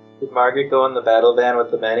 Did Margaret go in the battle van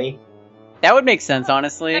with the many? that would make sense,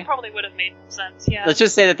 honestly. That probably would have made sense, yeah. Let's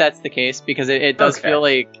just say that that's the case because it does Okay. feel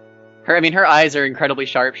like her. I mean, her eyes are incredibly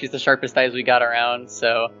sharp. She's the sharpest eyes we got around.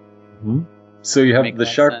 So So you have Make the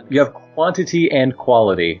that sharp. sense. You have quantity and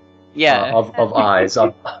quality yeah, of eyes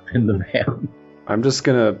up in the van. I'm just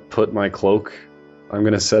gonna put my cloak. I'm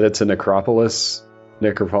gonna set it to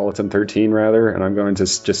Necropolitan 13 rather, and I'm going to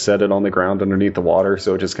just set it on the ground underneath the water,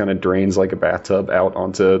 so it just kind of drains like a bathtub out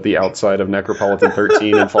onto the outside of Necropolitan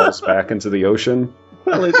 13 and falls back into the ocean.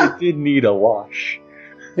 Well, it did need a wash.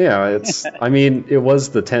 Yeah, it's. I mean, it was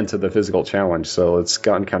the tent of the physical challenge, so it's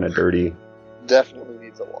gotten kind of dirty. Definitely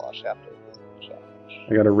needs a wash after this challenge.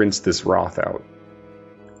 I gotta rinse this Roth out.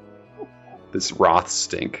 This Roth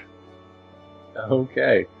stink.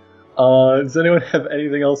 Okay. Does anyone have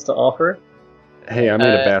anything else to offer? Hey, I made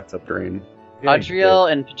a bathtub drain. Adriel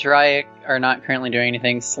and Padraic are not currently doing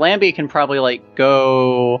anything. Slamby can probably, like,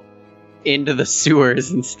 go into the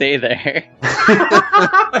sewers and stay there.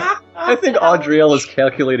 I think Audriel is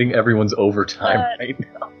calculating everyone's overtime right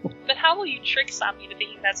now. But how will you trick Slamby to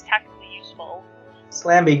thinking that's tactically useful?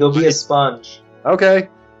 Slamby, go be a sponge. Okay.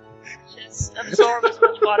 Just absorb as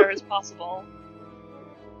much water as possible.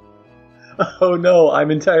 Oh no, I'm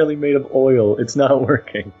entirely made of oil. It's not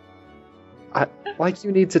working. Like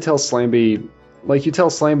you need to tell Slamby, like you tell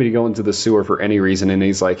Slamby to go into the sewer for any reason, and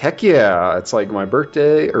he's like, heck yeah, it's like my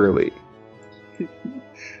birthday early.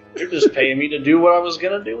 You're just paying me to do what I was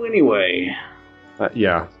gonna do anyway.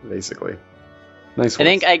 Yeah, basically. Nice.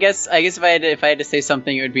 I guess if I had to say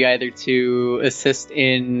something, it would be either to assist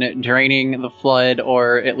in draining the flood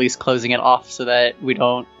or at least closing it off so that we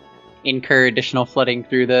don't incur additional flooding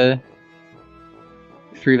through that.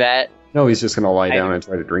 No, he's just gonna lie down and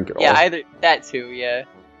try to drink it all. Yeah, either that too. Yeah.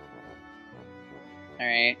 All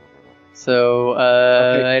right. So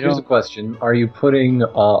Okay, here's a question: are you putting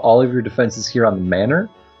all of your defenses here on the manor,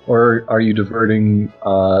 or are you diverting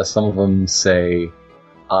some of them, say,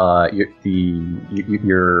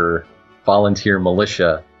 your volunteer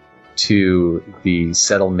militia to the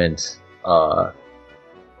settlement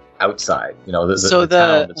outside? You know, the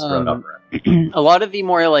town that's grown up around. A lot of the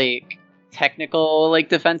more like technical like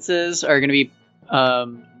defenses are going to be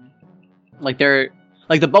like they're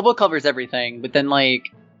like the bubble covers everything, but then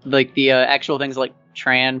like the actual things like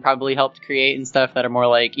Tran probably helped create and stuff that are more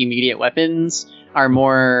like immediate weapons are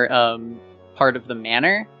more part of the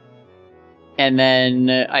manor. And then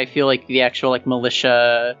I feel like the actual like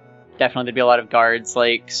militia, definitely there'd be a lot of guards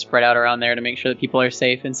like spread out around there to make sure that people are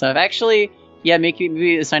safe and stuff. Actually, yeah,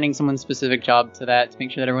 maybe assigning someone specific job to that to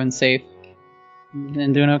make sure that everyone's safe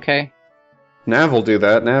and doing okay. Nav will do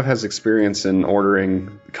that. Nav has experience in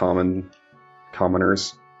ordering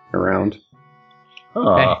commoners around.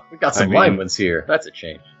 Oh, we got some live ones here. That's a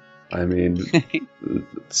change. I mean,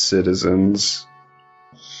 citizens.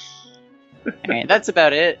 Alright, that's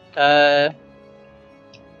about it. I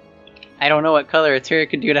don't know what Coloratura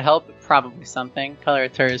could do to help. Probably something.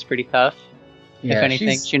 Coloratura is pretty tough. Yeah, if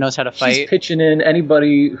anything, she knows how to fight. She's pitching in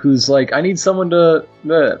anybody who's like, I need someone to...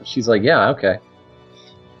 She's like, yeah, okay.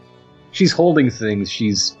 She's holding things.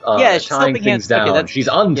 She's tying things down. Okay, she's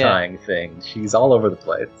untying things. She's all over the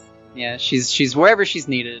place. Yeah, she's wherever she's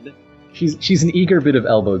needed. She's an eager bit of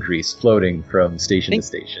elbow grease floating from station to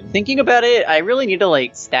station. Thinking about it, I really need to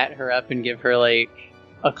like stat her up and give her like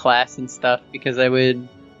a class and stuff because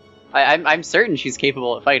I'm certain she's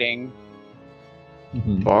capable of fighting.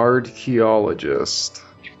 Mm-hmm. Bardcheologist.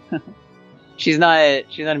 She's not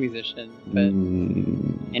a musician, but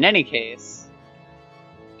in any case,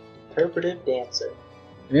 interpretive dancer.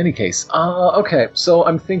 In any case, okay, so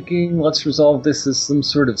I'm thinking let's resolve this as some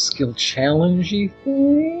sort of skill challenge-y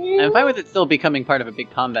thing. I'm fine with it still becoming part of a big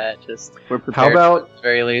combat, just we're prepared at the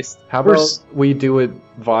very least. How about we do it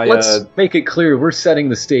via... Let's make it clear, we're setting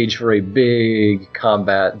the stage for a big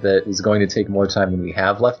combat that is going to take more time than we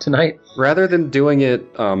have left tonight. Rather than doing it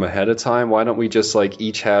ahead of time, why don't we just like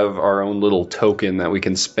each have our own little token that we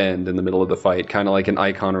can spend in the middle of the fight, kind of like an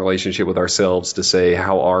icon relationship with ourselves to say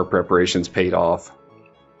how our preparations paid off.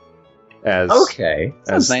 Okay,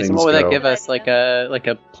 sounds nice. And what would that give us? Like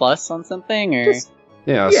a plus on something, or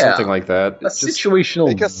something like that. A situational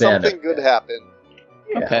because something good happen.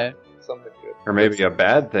 Yeah. Okay, something good, or maybe a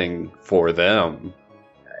bad thing for them.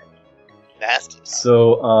 Nasty.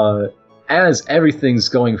 So, as everything's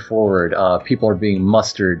going forward, people are being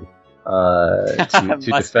mustered to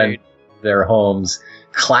defend their homes.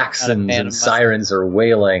 Klaxons and sirens are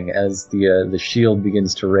wailing as the shield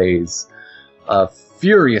begins to raise.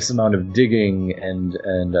 Furious amount of digging and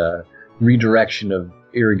redirection of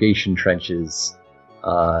irrigation trenches.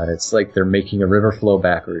 It's like they're making a river flow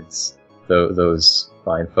backwards, those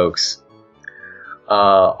fine folks.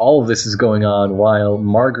 All of this is going on while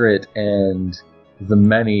Margaret and the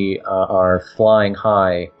many are flying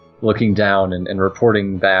high, looking down and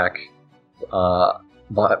reporting back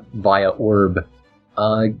via orb.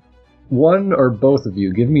 One or both of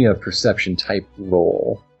you, give me a perception type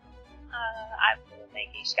roll.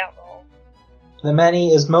 Scout roll. The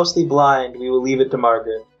many is mostly blind. We will leave it to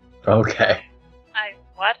Margaret. Okay.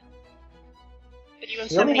 What? But you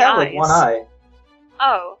have You so only many have eyes. like one eye.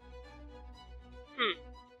 Oh.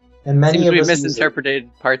 And many Seems of we us use it.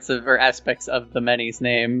 misinterpreted parts of or aspects of the Many's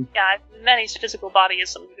name. Yeah, Manny's physical body is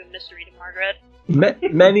some good mystery to Margaret.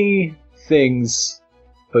 Many things,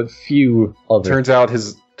 but few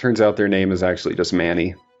others. Turns out their name is actually just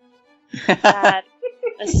Manny. Sad.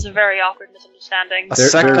 This is a very awkward misunderstanding.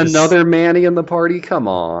 There's- Another Manny in the party? Come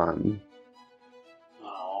on.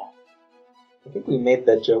 Oh. I think we made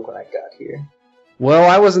that joke when I got here. Well,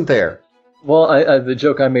 I wasn't there. Well, the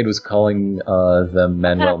joke I made was calling them What kind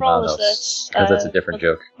Manuel of role is Manos, this? because that's a different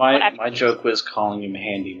joke. My joke was calling him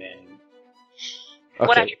Handyman. What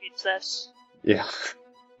Okay. attribute is this? Yeah.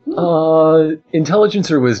 Intelligence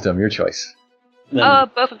or wisdom, your choice. Then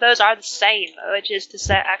Both of those are the same, which is to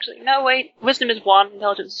say, actually, no, wait, wisdom is 1,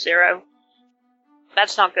 intelligence is 0.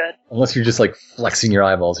 That's not good. Unless you're just like flexing your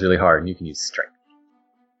eyeballs really hard, and you can use strength.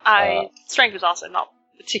 Strength is also not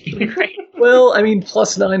particularly great. Well, I mean,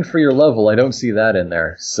 +9 for your level. I don't see that in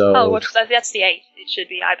there. So. Oh, that's the 8. It should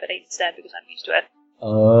be I put 8 instead because I'm used to it.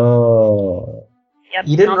 Oh. Yep,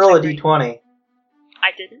 You didn't not roll so a great. d20. I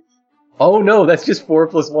didn't. Oh no, that's just 4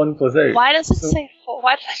 + 1 + 8. Why does it say 4?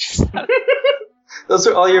 Why did I just... Those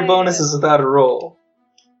are all your I- bonuses without a roll.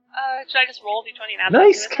 Should I just roll d20 and add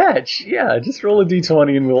Nice that to it? catch. Yeah, just roll a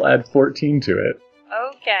d20 and we'll add 14 to it.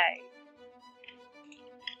 Okay.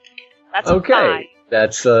 That's a Okay, 5,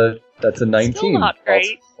 that's a 19. Still not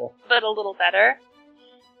great. Also- but a little better.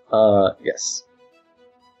 Yes.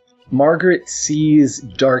 Margaret sees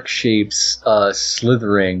dark shapes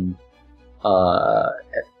slithering.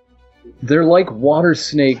 They're like water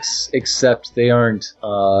snakes, except they aren't,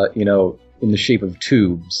 in the shape of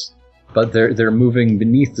tubes. But they're moving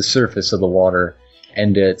beneath the surface of the water,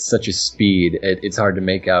 and at such a speed, it's hard to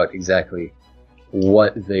make out exactly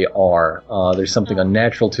what they are. There's something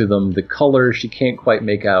unnatural to them. The color she can't quite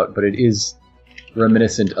make out, but it is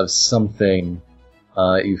reminiscent of something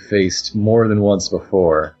you faced more than once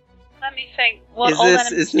before. Let me think. What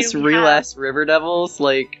Is this real ass river devils?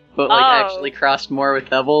 But Oh. actually crossed more with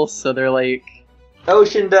devils, so they're like.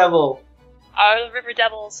 Ocean Devil. Are the River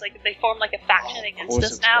Devils, they form like a faction against course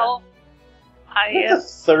us it's now? the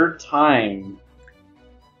third time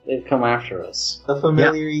they've come after us. The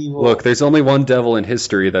familiar evil. Look, there's only one devil in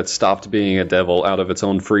history that stopped being a devil out of its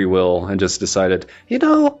own free will and just decided, I'm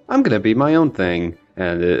going to be my own thing.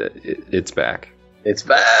 And it's back. It's And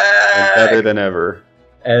back! better than ever.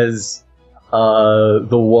 As the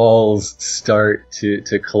walls start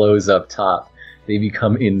to close up top, they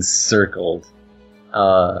become encircled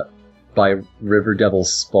by River Devil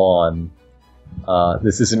spawn.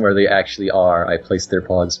 This isn't where they actually are. I placed their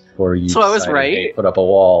paws before you. So I was decided right? they put up a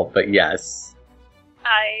wall, but yes.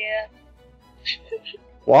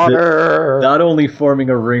 Water! Not only forming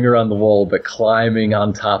a ring around the wall, but climbing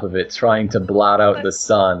on top of it, trying to blot out the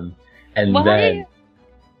sun. And then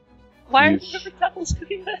Why are you- the River Devils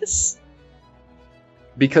doing this?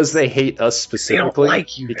 Because they hate us specifically.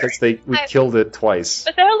 like you because very we killed it twice.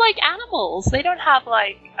 But they're like animals. They don't have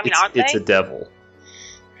aren't It's they? a devil.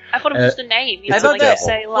 I thought it was just a name. You it's know, a like devil. you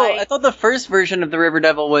say I thought the first version of the River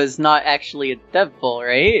Devil was not actually a devil,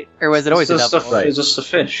 right? Or was it always a It's devil? Right. It's just a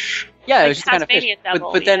fish. Yeah, it Like was just kind of fish. Tasmanian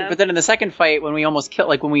devil, but then, you know? but then in the second fight, when we almost killed,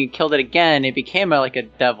 when we killed it again, it became like a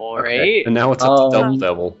devil, Okay. right? And now it's up to double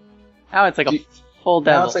devil. Now it's like a Do- full Now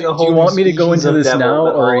devil. it's like a Do whole you new want me to go species into of this devil now,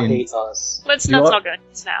 that or all in- hate us. let's Do you not want- go into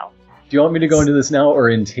this now. do you want me to go into this now, or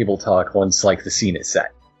in table talk once the scene is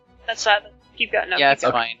set? Let's keep going. No, Yeah, keep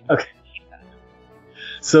it's going. fine.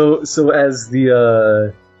 So as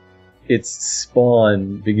the its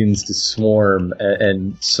spawn begins to swarm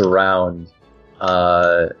and surround,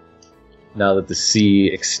 now that the sea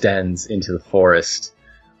extends into the forest,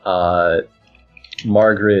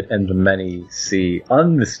 Margaret and the many see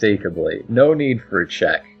unmistakably, no need for a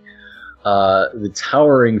check, the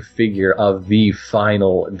towering figure of the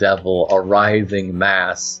final devil, a writhing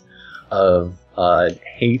mass of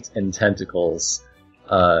hate and tentacles,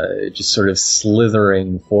 just sort of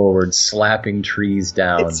slithering forward, slapping trees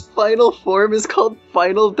down. Its final form is called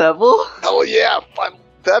Final Devil. Oh yeah, final.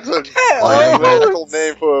 That's a oh, magical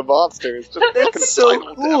name for a monster. It's just fucking That's so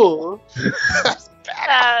Final Devil. cool. That's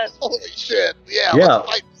badass. Holy shit! Yeah, Yeah. let's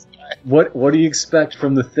fight this guy. What do you expect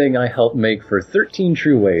from the thing I helped make for 13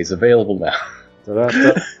 True Ways, available now?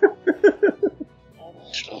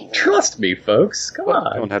 Trust me, folks. Come You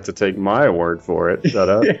on. don't have to take my word for it.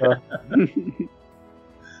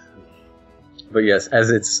 But yes, as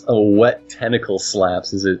its a wet tentacle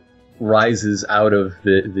slaps, as it rises out of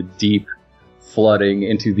the deep flooding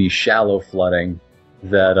into the shallow flooding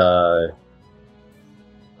that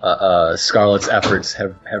Scarlet's efforts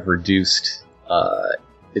have reduced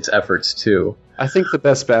its efforts too. I think the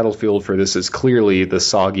best battlefield for this is clearly the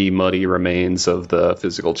soggy, muddy remains of the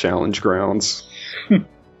physical challenge grounds.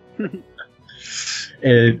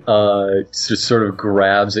 It just sort of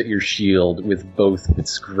grabs at your shield with both of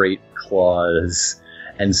its great claws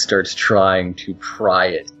and starts trying to pry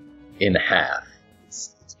it in half.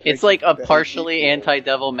 It's like a partially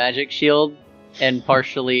anti-devil magic shield and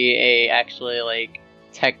partially a actually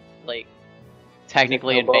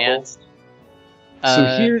technically advanced. So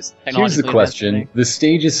here's the technologically question. advanced. The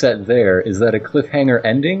stage is set there. Is that a cliffhanger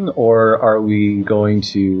ending, or are we going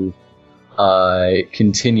to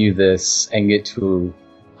continue this and get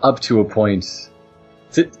up to a point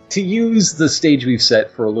to use the stage we've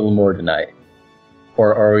set for a little more tonight?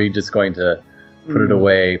 Or are we just going to put it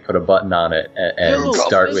away, put a button on it, and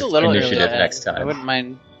start with initiative next I time? wouldn't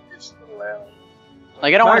mind.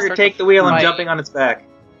 Like, I don't want Margaret, to take the wheel. I'm jumping on its back.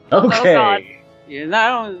 Okay. Oh, God. Yeah,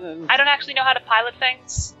 no, I don't actually know how to pilot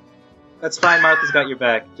things. That's fine. Martha's got your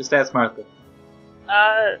back. Just ask Martha.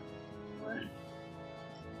 How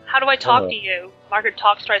do I talk to you? Margaret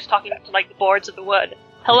tries talking to, like, the boards of the wood.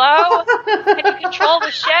 Hello? Can you control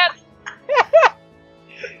the ship?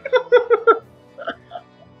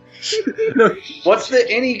 No, What's the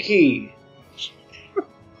any key?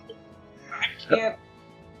 I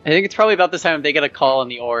think it's probably about this time they get a call on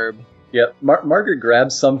the orb. yeah, Margaret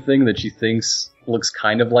grabs something that she thinks looks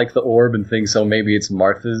kind of like the orb and thinks, oh, maybe it's the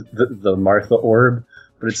Martha orb,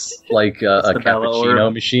 but it's like a the Bella cappuccino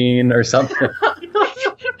orb. machine or something.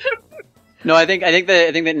 No, I think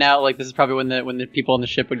that now, like, this is probably when the people on the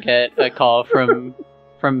ship would get a call from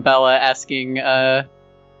Bella asking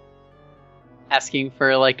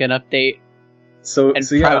for like an update,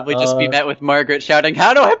 and probably just be met with Margaret shouting,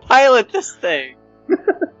 "How do I pilot this thing?"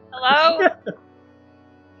 Hello?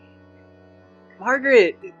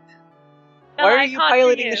 Margaret, No, why are I you can't hear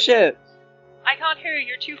piloting you. the ship? I can't hear you.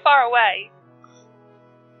 You're too far away.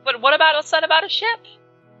 But what about a ship?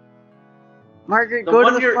 Margaret, The go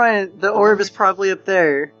one to the you're- front. The orb is probably up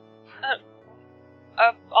there.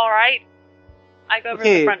 Alright. I go over to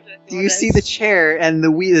Okay, the front. do you see the chair and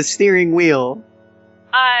the steering wheel?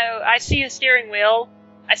 I see a steering wheel.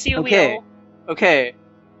 I see a Okay. wheel. Okay,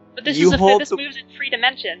 But this You hold this the- moves in 3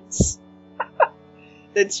 dimensions.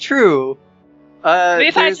 that's true. Maybe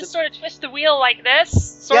if I there's just sort of twist the wheel like this,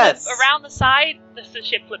 sort Yes. of around the side, the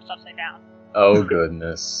ship flips upside down. Oh,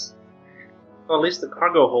 goodness. Well, at least the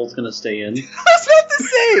cargo hold's gonna stay in. I was about to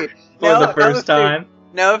say. For the first time.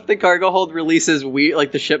 Now, if the cargo hold releases,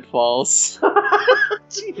 like the ship falls.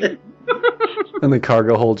 And the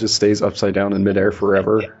cargo hold just stays upside down in midair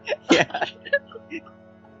forever. Yeah.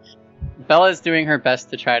 Bella's doing her best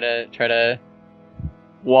to try to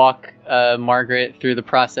walk Margaret through the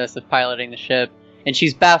process of piloting the ship, and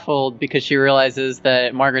she's baffled because she realizes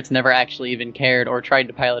that Margaret's never actually even cared or tried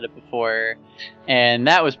to pilot it before, and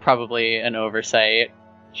that was probably an oversight.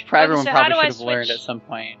 Everyone So how probably do I should have learned switch? at some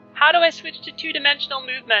point. How do I switch to 2-dimensional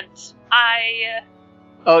movement?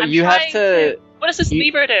 Oh, I'm you have trying to. What does this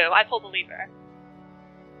lever do? I pull the lever.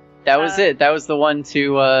 That was it. That was the one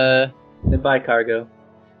to. Goodbye, cargo.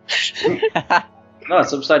 No,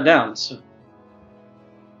 it's upside down. So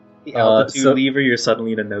The altitude so- lever, you're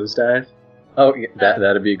suddenly in a nosedive. Oh, yeah,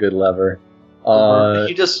 that'd be a good lever.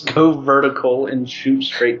 you just go vertical and shoot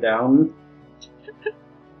straight down.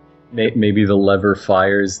 Maybe the lever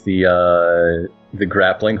fires the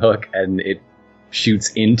grappling hook and it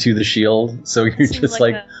shoots into the shield, so you're Seems just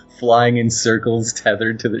like like flying in circles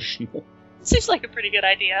tethered to the shield. Seems like a pretty good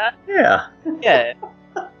idea. Yeah. Yeah.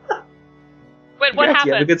 Wait, what Congrats, you have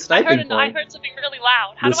a happened? good sniping I point. heard something really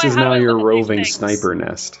loud. How This do I is how now do I your look at these roving things? sniper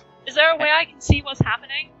nest. Is there a way I can see what's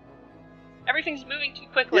happening? Everything's moving too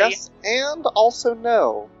quickly. Yes, and also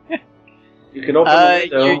no. You can open the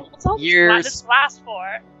window. What's all You're- this glass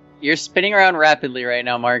for? You're spinning around rapidly right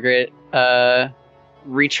now, Margaret.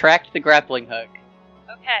 Retract the grappling hook.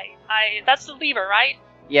 Okay, that's the lever, right?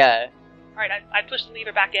 Yeah. Alright, I push the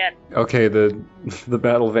lever back in. Okay, the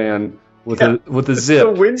battle van with Yeah. the zip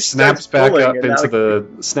The wind snaps starts back pulling up and into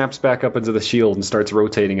now- snaps back up into the shield and starts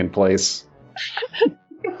rotating in place.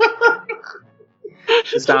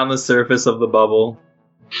 Just on the surface of the bubble.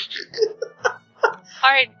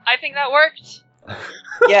 Alright, I think that worked.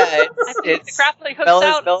 Yeah, I think the it's grappling hook's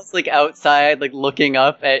out. Bella's like outside, like looking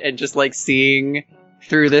up and just like seeing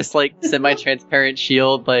through this like semi-transparent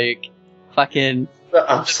shield, like fucking The the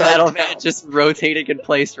upside battle down. van just rotating in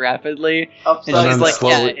place rapidly. Upside And she's then like,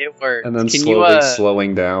 slowly- yeah, it worked. And then Can slowly you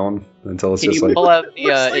slowing down until it's can just you like pull out the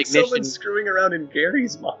Looks like ignition? someone screwing around in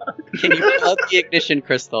Gary's mod. Can you pull out the ignition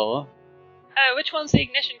crystal? Which one's the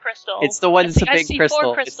ignition crystal? It's the one that's a I big see crystal.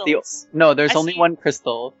 4 It's crystals. no, there's I only see- one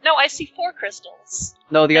crystal. No, I see 4 crystals.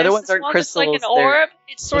 No, the other There's ones this aren't one crystals. That's like an they're- orb.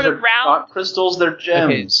 It's sort Those of are round. not crystals, they're Okay,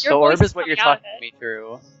 gems. the Your orb voice is what you're coming out of talking it. me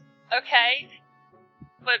through. Okay.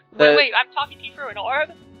 But The- wait, I'm talking to you through an orb?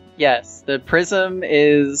 Yes, the prism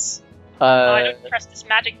is Oh, I don't trust this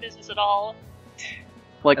magic business at all.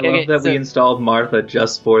 like I love okay, that so, we installed Martha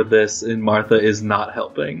just for this, and Martha is not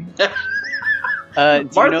helping. do you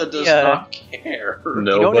Martha know does the, not care. know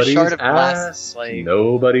what a Nobody's shard of glass asked. is like?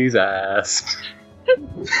 Nobody's asked. Why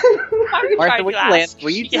are you Martha, trying will to you ask? land- will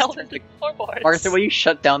you She yelled just- at the floorboards. Martha, will you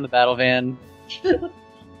shut down the battle van? Okay,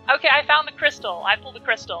 I found the crystal. I pulled the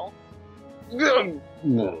crystal.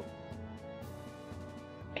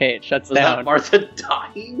 Okay, it shuts Was that down. Martha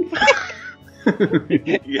dying?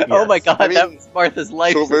 Oh my god, I mean, that was Martha's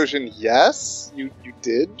life. Short version, yes. You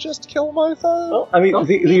did just kill Martha. Well, I mean, Don't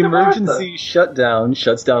the feed emergency shutdown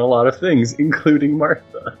shuts down a lot of things, including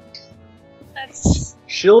Martha. That's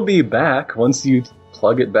She'll be back once you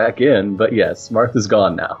plug it back in, but yes, Martha's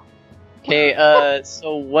gone now. Okay,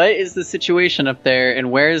 so what is the situation up there,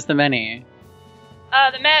 and where is the many?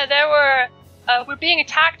 the man. We're being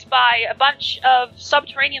attacked by a bunch of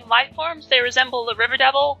subterranean life forms. They resemble the River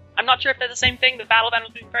Devil. I'm not sure if they're the same thing. The battle van was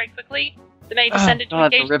moving very quickly. The many descended to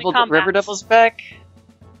God, engage the in the combat. River Devil's back.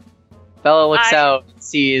 Bella looks I- out,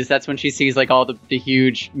 sees. That's when she sees like all the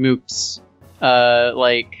huge mooks,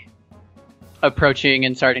 like approaching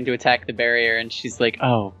and starting to attack the barrier, and she's like,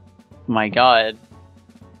 "Oh my god,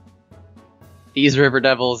 these River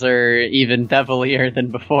Devils are even devilier than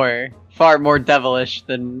before. Far more devilish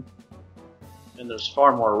than." And there's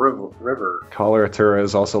far more river. Coloratura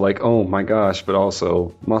is also like, oh my gosh, but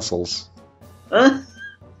also muscles.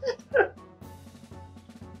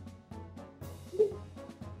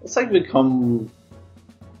 It's like become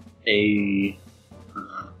a...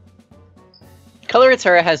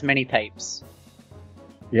 Coloratura has many types.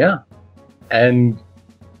 Yeah. And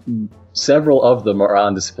several of them are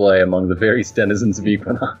on display among the various denizens of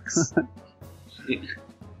Equinox. And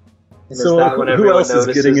is So that when who everyone else is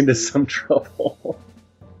notices getting into the- some trouble?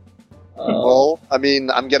 Well, I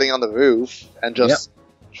mean, I'm getting on the roof and just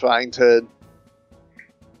trying to.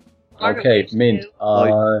 Margaret Okay, waves Mint.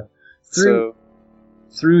 too.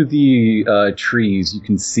 Through the trees, you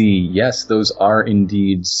can see, yes, those are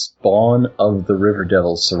indeed spawn of the River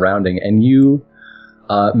Devils surrounding, and you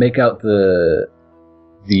make out the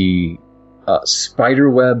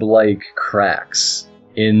spiderweb-like cracks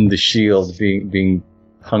in the shield being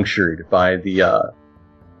punctured by the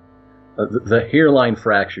hairline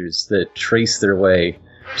fractures that trace their way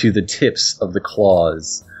to the tips of the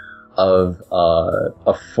claws of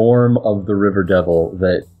a form of the River Devil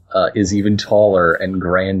that is even taller and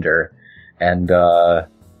grander and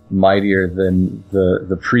mightier than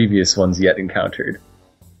the previous ones yet encountered.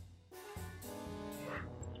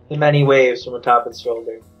 The many waves from atop its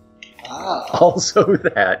shoulder. Ah, Also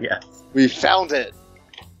that, yes. we found it.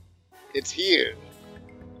 It's here.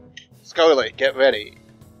 Scarlet, get ready.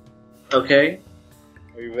 Okay,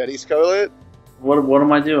 Are you ready, Scarlet? what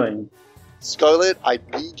am I doing? Scarlet, I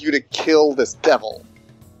need you to kill this devil.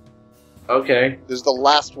 Okay, This is the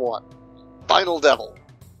last one. Final devil.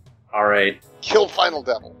 alright. Kill Final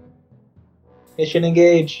devil. Mission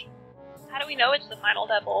engage. How do we know it's the final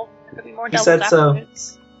devil? There could be more He devils said so.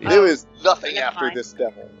 afterwards. There is nothing never after mind. this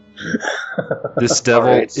devil. This devil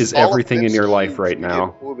Alright, is All of everything in them your seem life to right be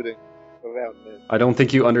now. orbiting around it. I don't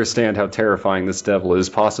think you understand how terrifying this devil is,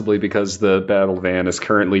 possibly because the battle van is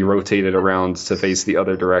currently rotated around to face the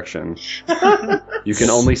other direction. You can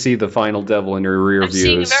only see the final devil in your rear I'm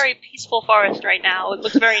seeing a views. very peaceful forest right now. It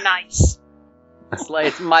looks very nice.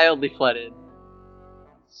 It's mildly flooded.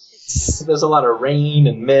 There's a lot of rain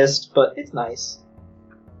and mist, but it's nice.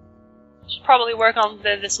 Should probably work on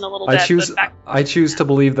this in a little bit. But back I choose to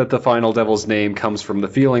believe that the final devil's name comes from the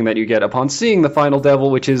feeling that you get upon seeing the final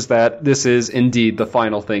devil, which is that this is indeed the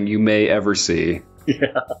final thing you may ever see.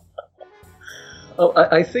 Yeah. Oh,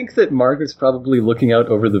 I think that Margaret's probably looking out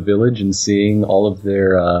over the village and seeing all of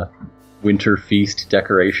their winter feast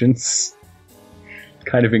decorations.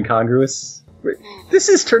 Kind of incongruous. This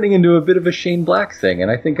is turning into a bit of a Shane Black thing,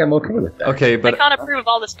 and I think I'm okay with that. Okay, I but can't approve of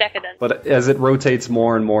all this decadence. But as it rotates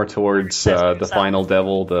more and more towards the final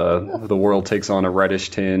devil, the world takes on a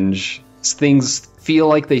reddish tinge. Things feel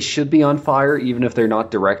like they should be on fire, even if they're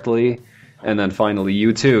not directly. And then finally,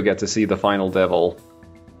 you too get to see the final devil.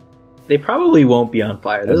 They probably won't be on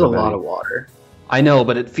fire. There's a Everybody. lot of water. I know,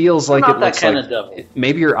 but it feels like not it that looks kind like of devil.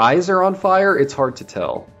 maybe your eyes are on fire. It's hard to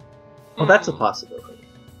tell. Well, that's a possibility.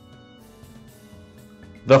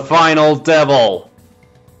 The final devil.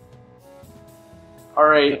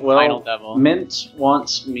 Alright, well, Final devil. Mint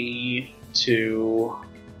wants me to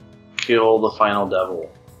kill the final devil.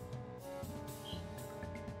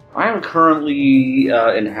 I am currently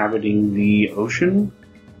inhabiting the ocean.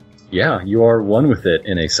 Yeah, you are one with it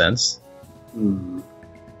in a sense. Can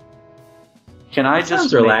I just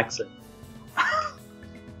Sounds relaxing.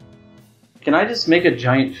 Can I just make a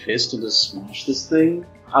giant fist and just smash this thing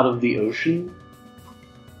out of the ocean?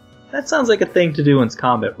 That sounds like a thing to do once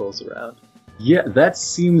combat rolls around. Yeah, that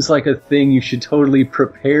seems like a thing you should totally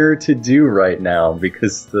prepare to do right now,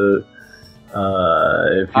 because if you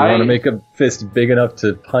want to make a fist big enough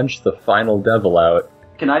to punch the final devil out...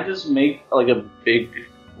 Can I just make like a big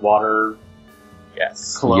water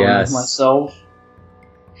clone of myself?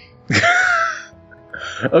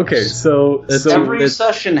 Okay, so every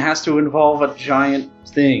session has to involve a giant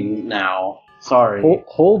thing now. Sorry.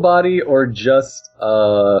 Whole body or just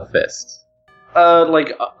fist?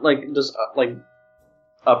 Like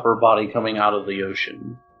upper body coming out of the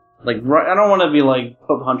ocean. Like, I don't want to be like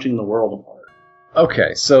punching the world apart.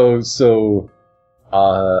 Okay, so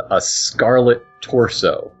a scarlet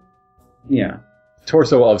torso. Yeah.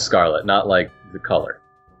 Torso of scarlet, not like the color,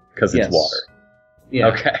 because it's Yes. water. Yeah.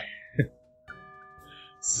 Okay.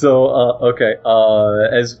 So,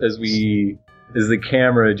 as the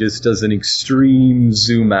camera just does an extreme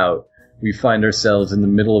zoom out, we find ourselves in the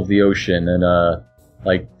middle of the ocean and,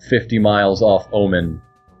 like 50 miles off Omen,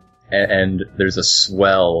 and there's a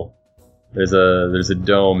swell. There's a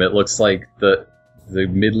dome. It looks like the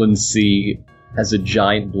Midland Sea has a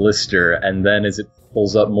giant blister, and then as it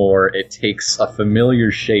pulls up more, it takes a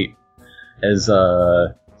familiar shape as,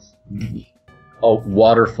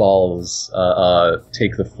 waterfalls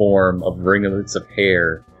take the form of ringlets of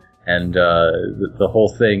hair, and the whole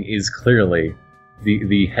thing is clearly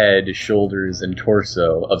the head, shoulders, and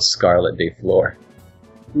torso of Scarlet de Fleur.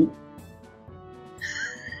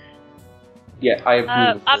 Yeah, I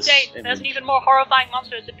approve of this Update, image. there's an even more horrifying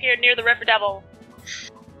monster that's appeared near the River Devil.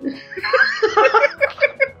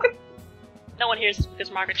 No one hears this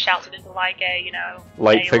because Margaret shouts it into like a,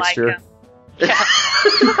 Light a, fixture. yeah.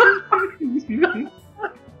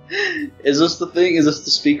 Is this the thing? Is this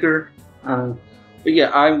the speaker? But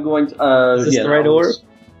yeah, I'm going to... Is this yeah, the right no, order?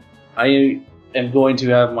 I am going to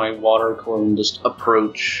have my water clone just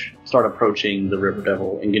start approaching the River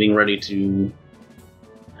Devil and getting ready to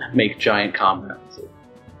make giant combat.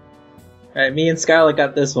 Alright, me and Skylar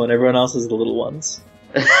got this one. Everyone else is the little ones.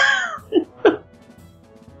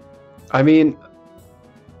 I mean,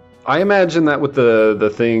 I imagine that with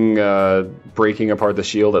the thing breaking apart the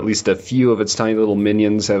shield, at least a few of its tiny little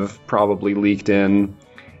minions have probably leaked in,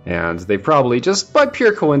 and they probably, just by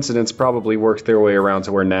pure coincidence, probably worked their way around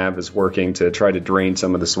to where Nav is working to try to drain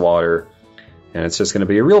some of this water. And it's just going to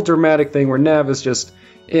be a real dramatic thing where Nav is just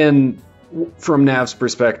from Nav's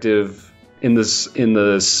perspective, in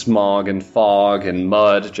the smog and fog and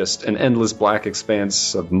mud, just an endless black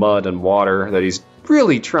expanse of mud and water that he's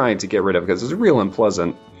really trying to get rid of because it's real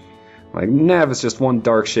unpleasant. Like, Nav is just one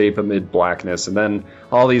dark shape amid blackness, and then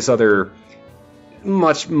all these other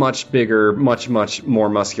much, much bigger, much, much more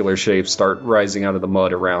muscular shapes start rising out of the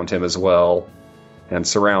mud around him as well, and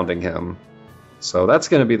surrounding him. So that's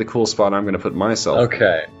going to be the cool spot I'm going to put myself.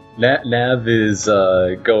 Okay. Nav is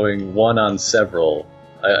going one on several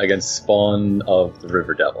against Spawn of the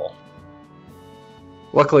River Devil.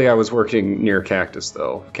 Luckily, I was working near Cactus,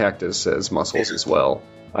 though. Cactus has muscles as well.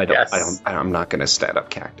 I'm not going to stat up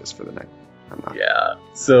Cactus for the next. I'm not. Yeah.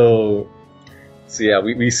 So yeah,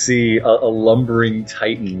 we see a lumbering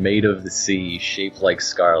titan made of the sea, shaped like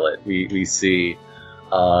Scarlet. We see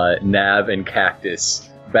Nav and Cactus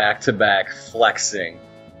back to back flexing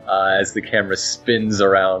as the camera spins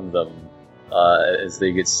around them as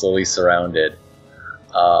they get slowly surrounded.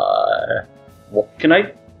 Can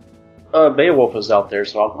I... Beowulf is out there,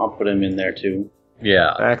 so I'll put him in there too.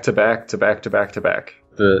 Yeah. Back to back to back to back to back.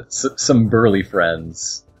 Some burly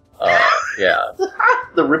friends. Yeah.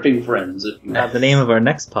 The Ripping Friends, if you The name of our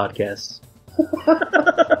next podcast.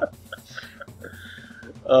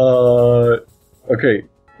 Okay.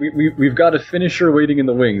 We've got a finisher waiting in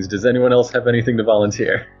the wings. Does anyone else have anything to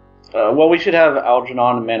volunteer? Well, we should have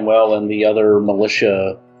Algernon and Manuel and the other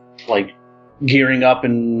militia, like, gearing up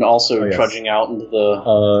and also trudging out into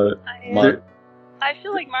the mud. I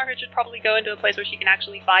feel like Margaret should probably go into a place where she can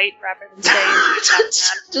actually fight rather than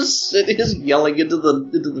stay. Just sit yelling into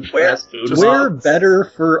the fast food. We're better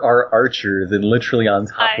for our archer than literally on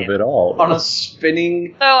top of it all. On a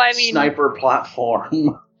spinning sniper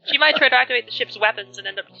platform. She might try to activate the ship's weapons and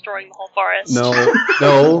end up destroying the whole forest.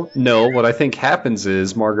 No. What I think happens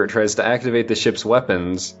is Margaret tries to activate the ship's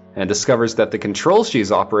weapons and discovers that the control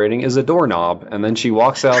she's operating is a doorknob, and then she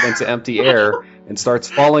walks out into empty air and starts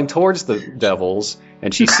falling towards the devils,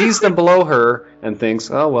 and she sees them below her and thinks,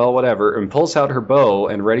 oh, well, whatever, and pulls out her bow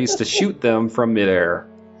and readies to shoot them from midair.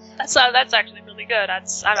 That's actually really good.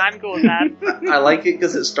 I'm cool with that. I like it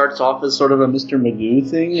because it starts off as sort of a Mr. Magoo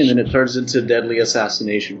thing, and then it turns into deadly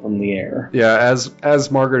assassination from the air. Yeah,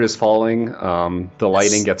 as Margaret is falling, the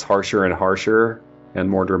lighting gets harsher and harsher and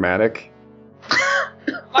more dramatic.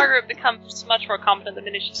 Margaret becomes much more competent the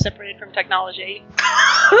minute she's separated from technology.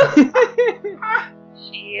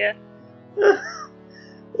 She...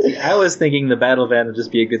 See, I was thinking the battle van would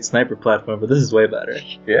just be a good sniper platform, but this is way better.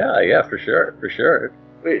 Yeah, for sure.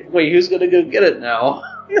 Wait, who's gonna go get it now?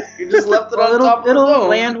 You just left it on top of the It'll dome.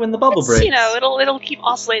 land when the bubble breaks. it'll keep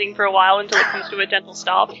oscillating for a while until it comes to a gentle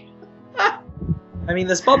stop. I mean,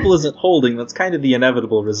 this bubble isn't holding. That's kind of the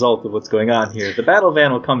inevitable result of what's going on here. The battle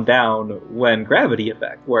van will come down when gravity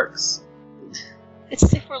effect works. It's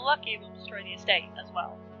if we're lucky, we'll destroy the estate as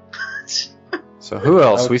well. So who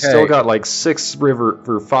else? We Okay. still got like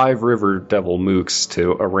 5 river devil mooks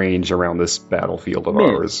to arrange around this battlefield of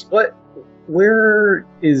ours.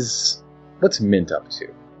 What's Mint up to?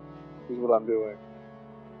 Here's what I'm doing.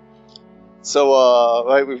 So,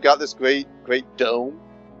 right, we've got this great dome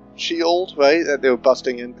shield, right, that they were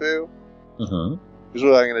busting in through. Mm-hmm. Here's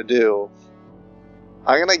what I'm gonna do.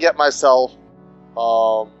 I'm gonna get myself,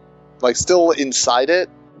 still inside it,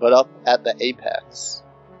 but up at the apex.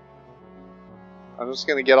 I'm just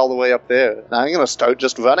gonna get all the way up there, and I'm gonna start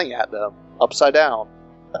just running at them, upside down.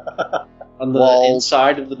 On the Walls.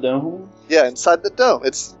 inside of the dome? Yeah, inside the dome.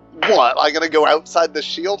 It's what? I'm gonna go outside the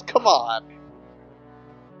shield? Come on.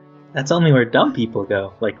 That's only where dumb people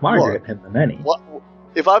go, like Margaret and the many. What?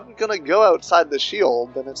 If I'm gonna go outside the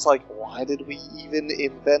shield, then it's like, why did we even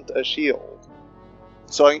invent a shield?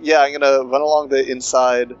 So I'm gonna run along the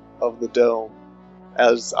inside of the dome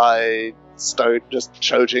as I start just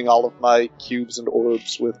charging all of my cubes and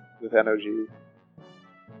orbs with energy.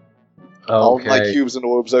 All of my Okay. cubes and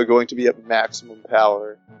orbs are going to be at maximum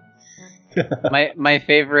power. My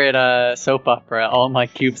favorite soap opera, All My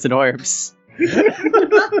Cubes and Orbs.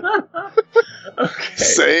 Okay.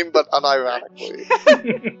 Same, but unironically.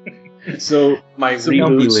 So, My So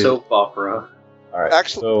don't be reboot late. soap opera. all right.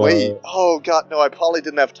 Actually, so, wait. Oh god, no! I probably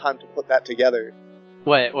didn't have time to put that together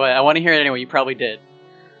What? I want to hear it anyway. You probably did.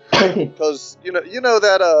 because you know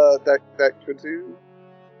that kudzu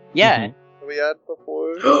Yeah. that we had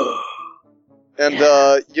before. And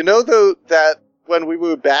you know though that when we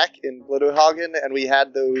were back in Glitterhagen and we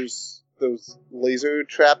had those laser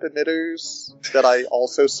trap emitters that I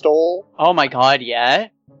also stole. Oh my god, yeah?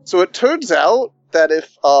 So it turns out that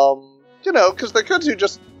if because the kudzu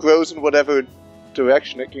just grows in whatever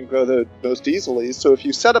direction it can grow the most easily. So if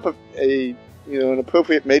you set up an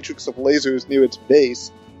appropriate matrix of lasers near its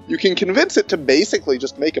base, you can convince it to basically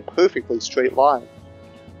just make a perfectly straight line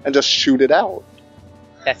and just shoot it out.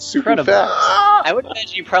 That's Super incredible. fast. I would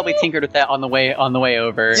imagine you probably tinkered with that on the way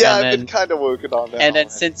over. Yeah, and I've then, been kind of working on that. and then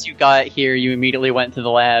since you got here, you immediately went to the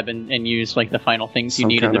lab and used like the final things you Some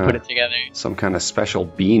needed to kinda- put it together. Some kind of special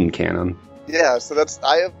bean cannon. Yeah, so that's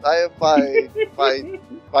I have my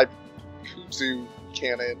my kudzu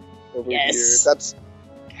cannon over Yes. here. That's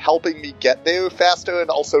helping me get there faster and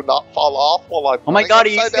also not fall off while I'm. Oh my running god, are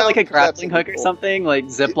you upside using like a down? That's grappling hook or cool. something? Like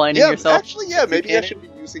ziplining Yeah, yourself? actually, yeah. Maybe I cannon? should be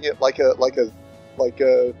using it like a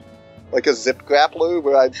zip grappler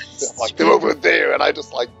where I'm like they're over there and I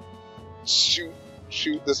just like shoot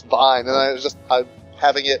this vine and I'm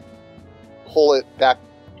having it pull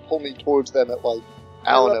me towards them at like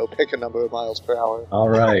I don't know, pick a number of miles per hour. all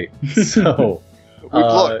right. So,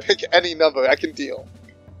 Look, pick any number, I can deal.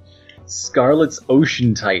 Scarlet's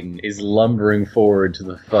Ocean Titan is lumbering forward to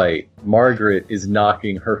the fight. Margaret is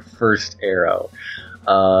knocking her first arrow.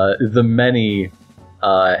 The many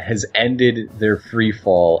has ended their free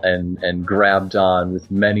fall and grabbed on with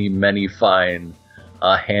many fine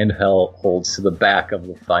handheld holds to the back of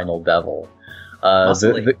the final devil.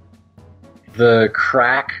 The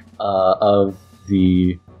crack of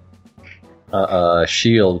the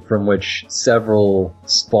shield from which several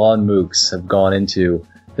spawn mooks have gone into,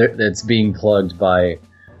 that's being plugged by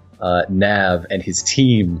Nav and his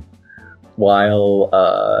team, while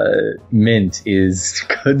Mint is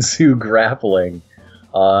kudzu grappling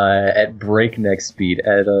at breakneck speed,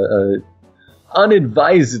 at a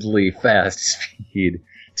unadvisedly fast speed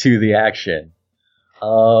to the action.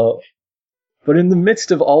 But in the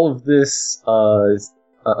midst of all of this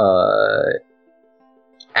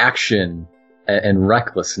action and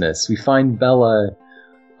recklessness. We find Bella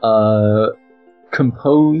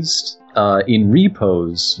composed in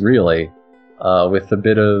repose, really, with a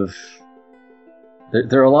bit of...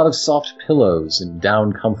 There are a lot of soft pillows and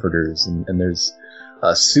down comforters, and there's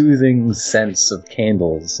a soothing sense of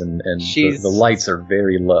candles, and the lights are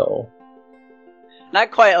very low. Not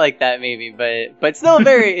quite like that, maybe, but still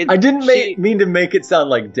very... I didn't mean to make it sound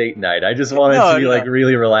like date night. I just wanted to be like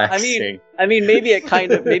really relaxing. I mean, maybe it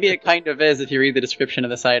kind of is if you read the description of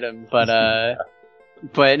this item, but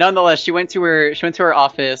but nonetheless, she went to her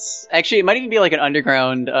office. Actually, it might even be like an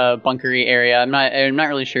underground bunkery area. I'm not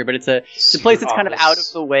really sure, but it's a place that's kind of out of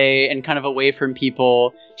the way and kind of away from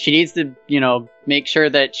people. She needs to, make sure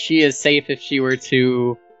that she is safe if she were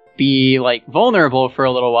to be like vulnerable for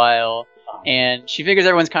a little while. And she figures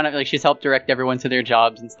everyone's kind of like, she's helped direct everyone to their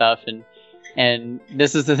jobs and stuff, and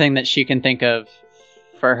this is the thing that she can think of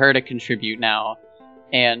for her to contribute now.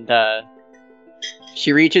 And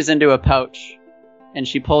she reaches into a pouch and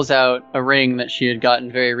she pulls out a ring that she had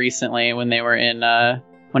gotten very recently when they were in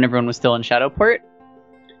when everyone was still in Shadowport.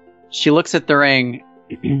 She looks at the ring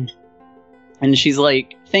and she's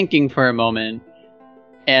like thinking for a moment,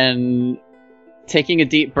 and taking a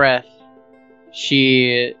deep breath,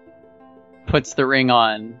 she puts the ring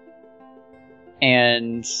on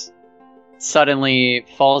and suddenly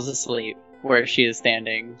falls asleep where she is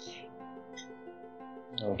standing.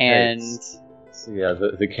 Okay. And so yeah,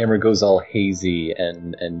 the camera goes all hazy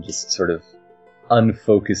and just sort of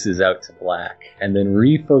unfocuses out to black, and then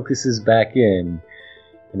refocuses back in,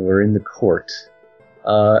 and we're in the court.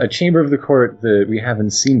 A chamber of the court that we haven't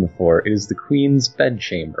seen before. It is the Queen's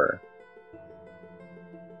bedchamber.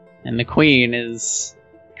 And the Queen is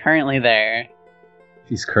currently there.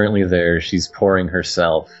 She's currently there. She's pouring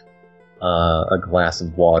herself a glass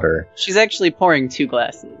of water. She's actually pouring 2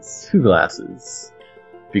 glasses. 2 glasses.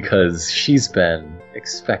 Because she's been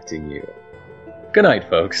expecting you. Good night,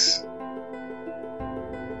 folks.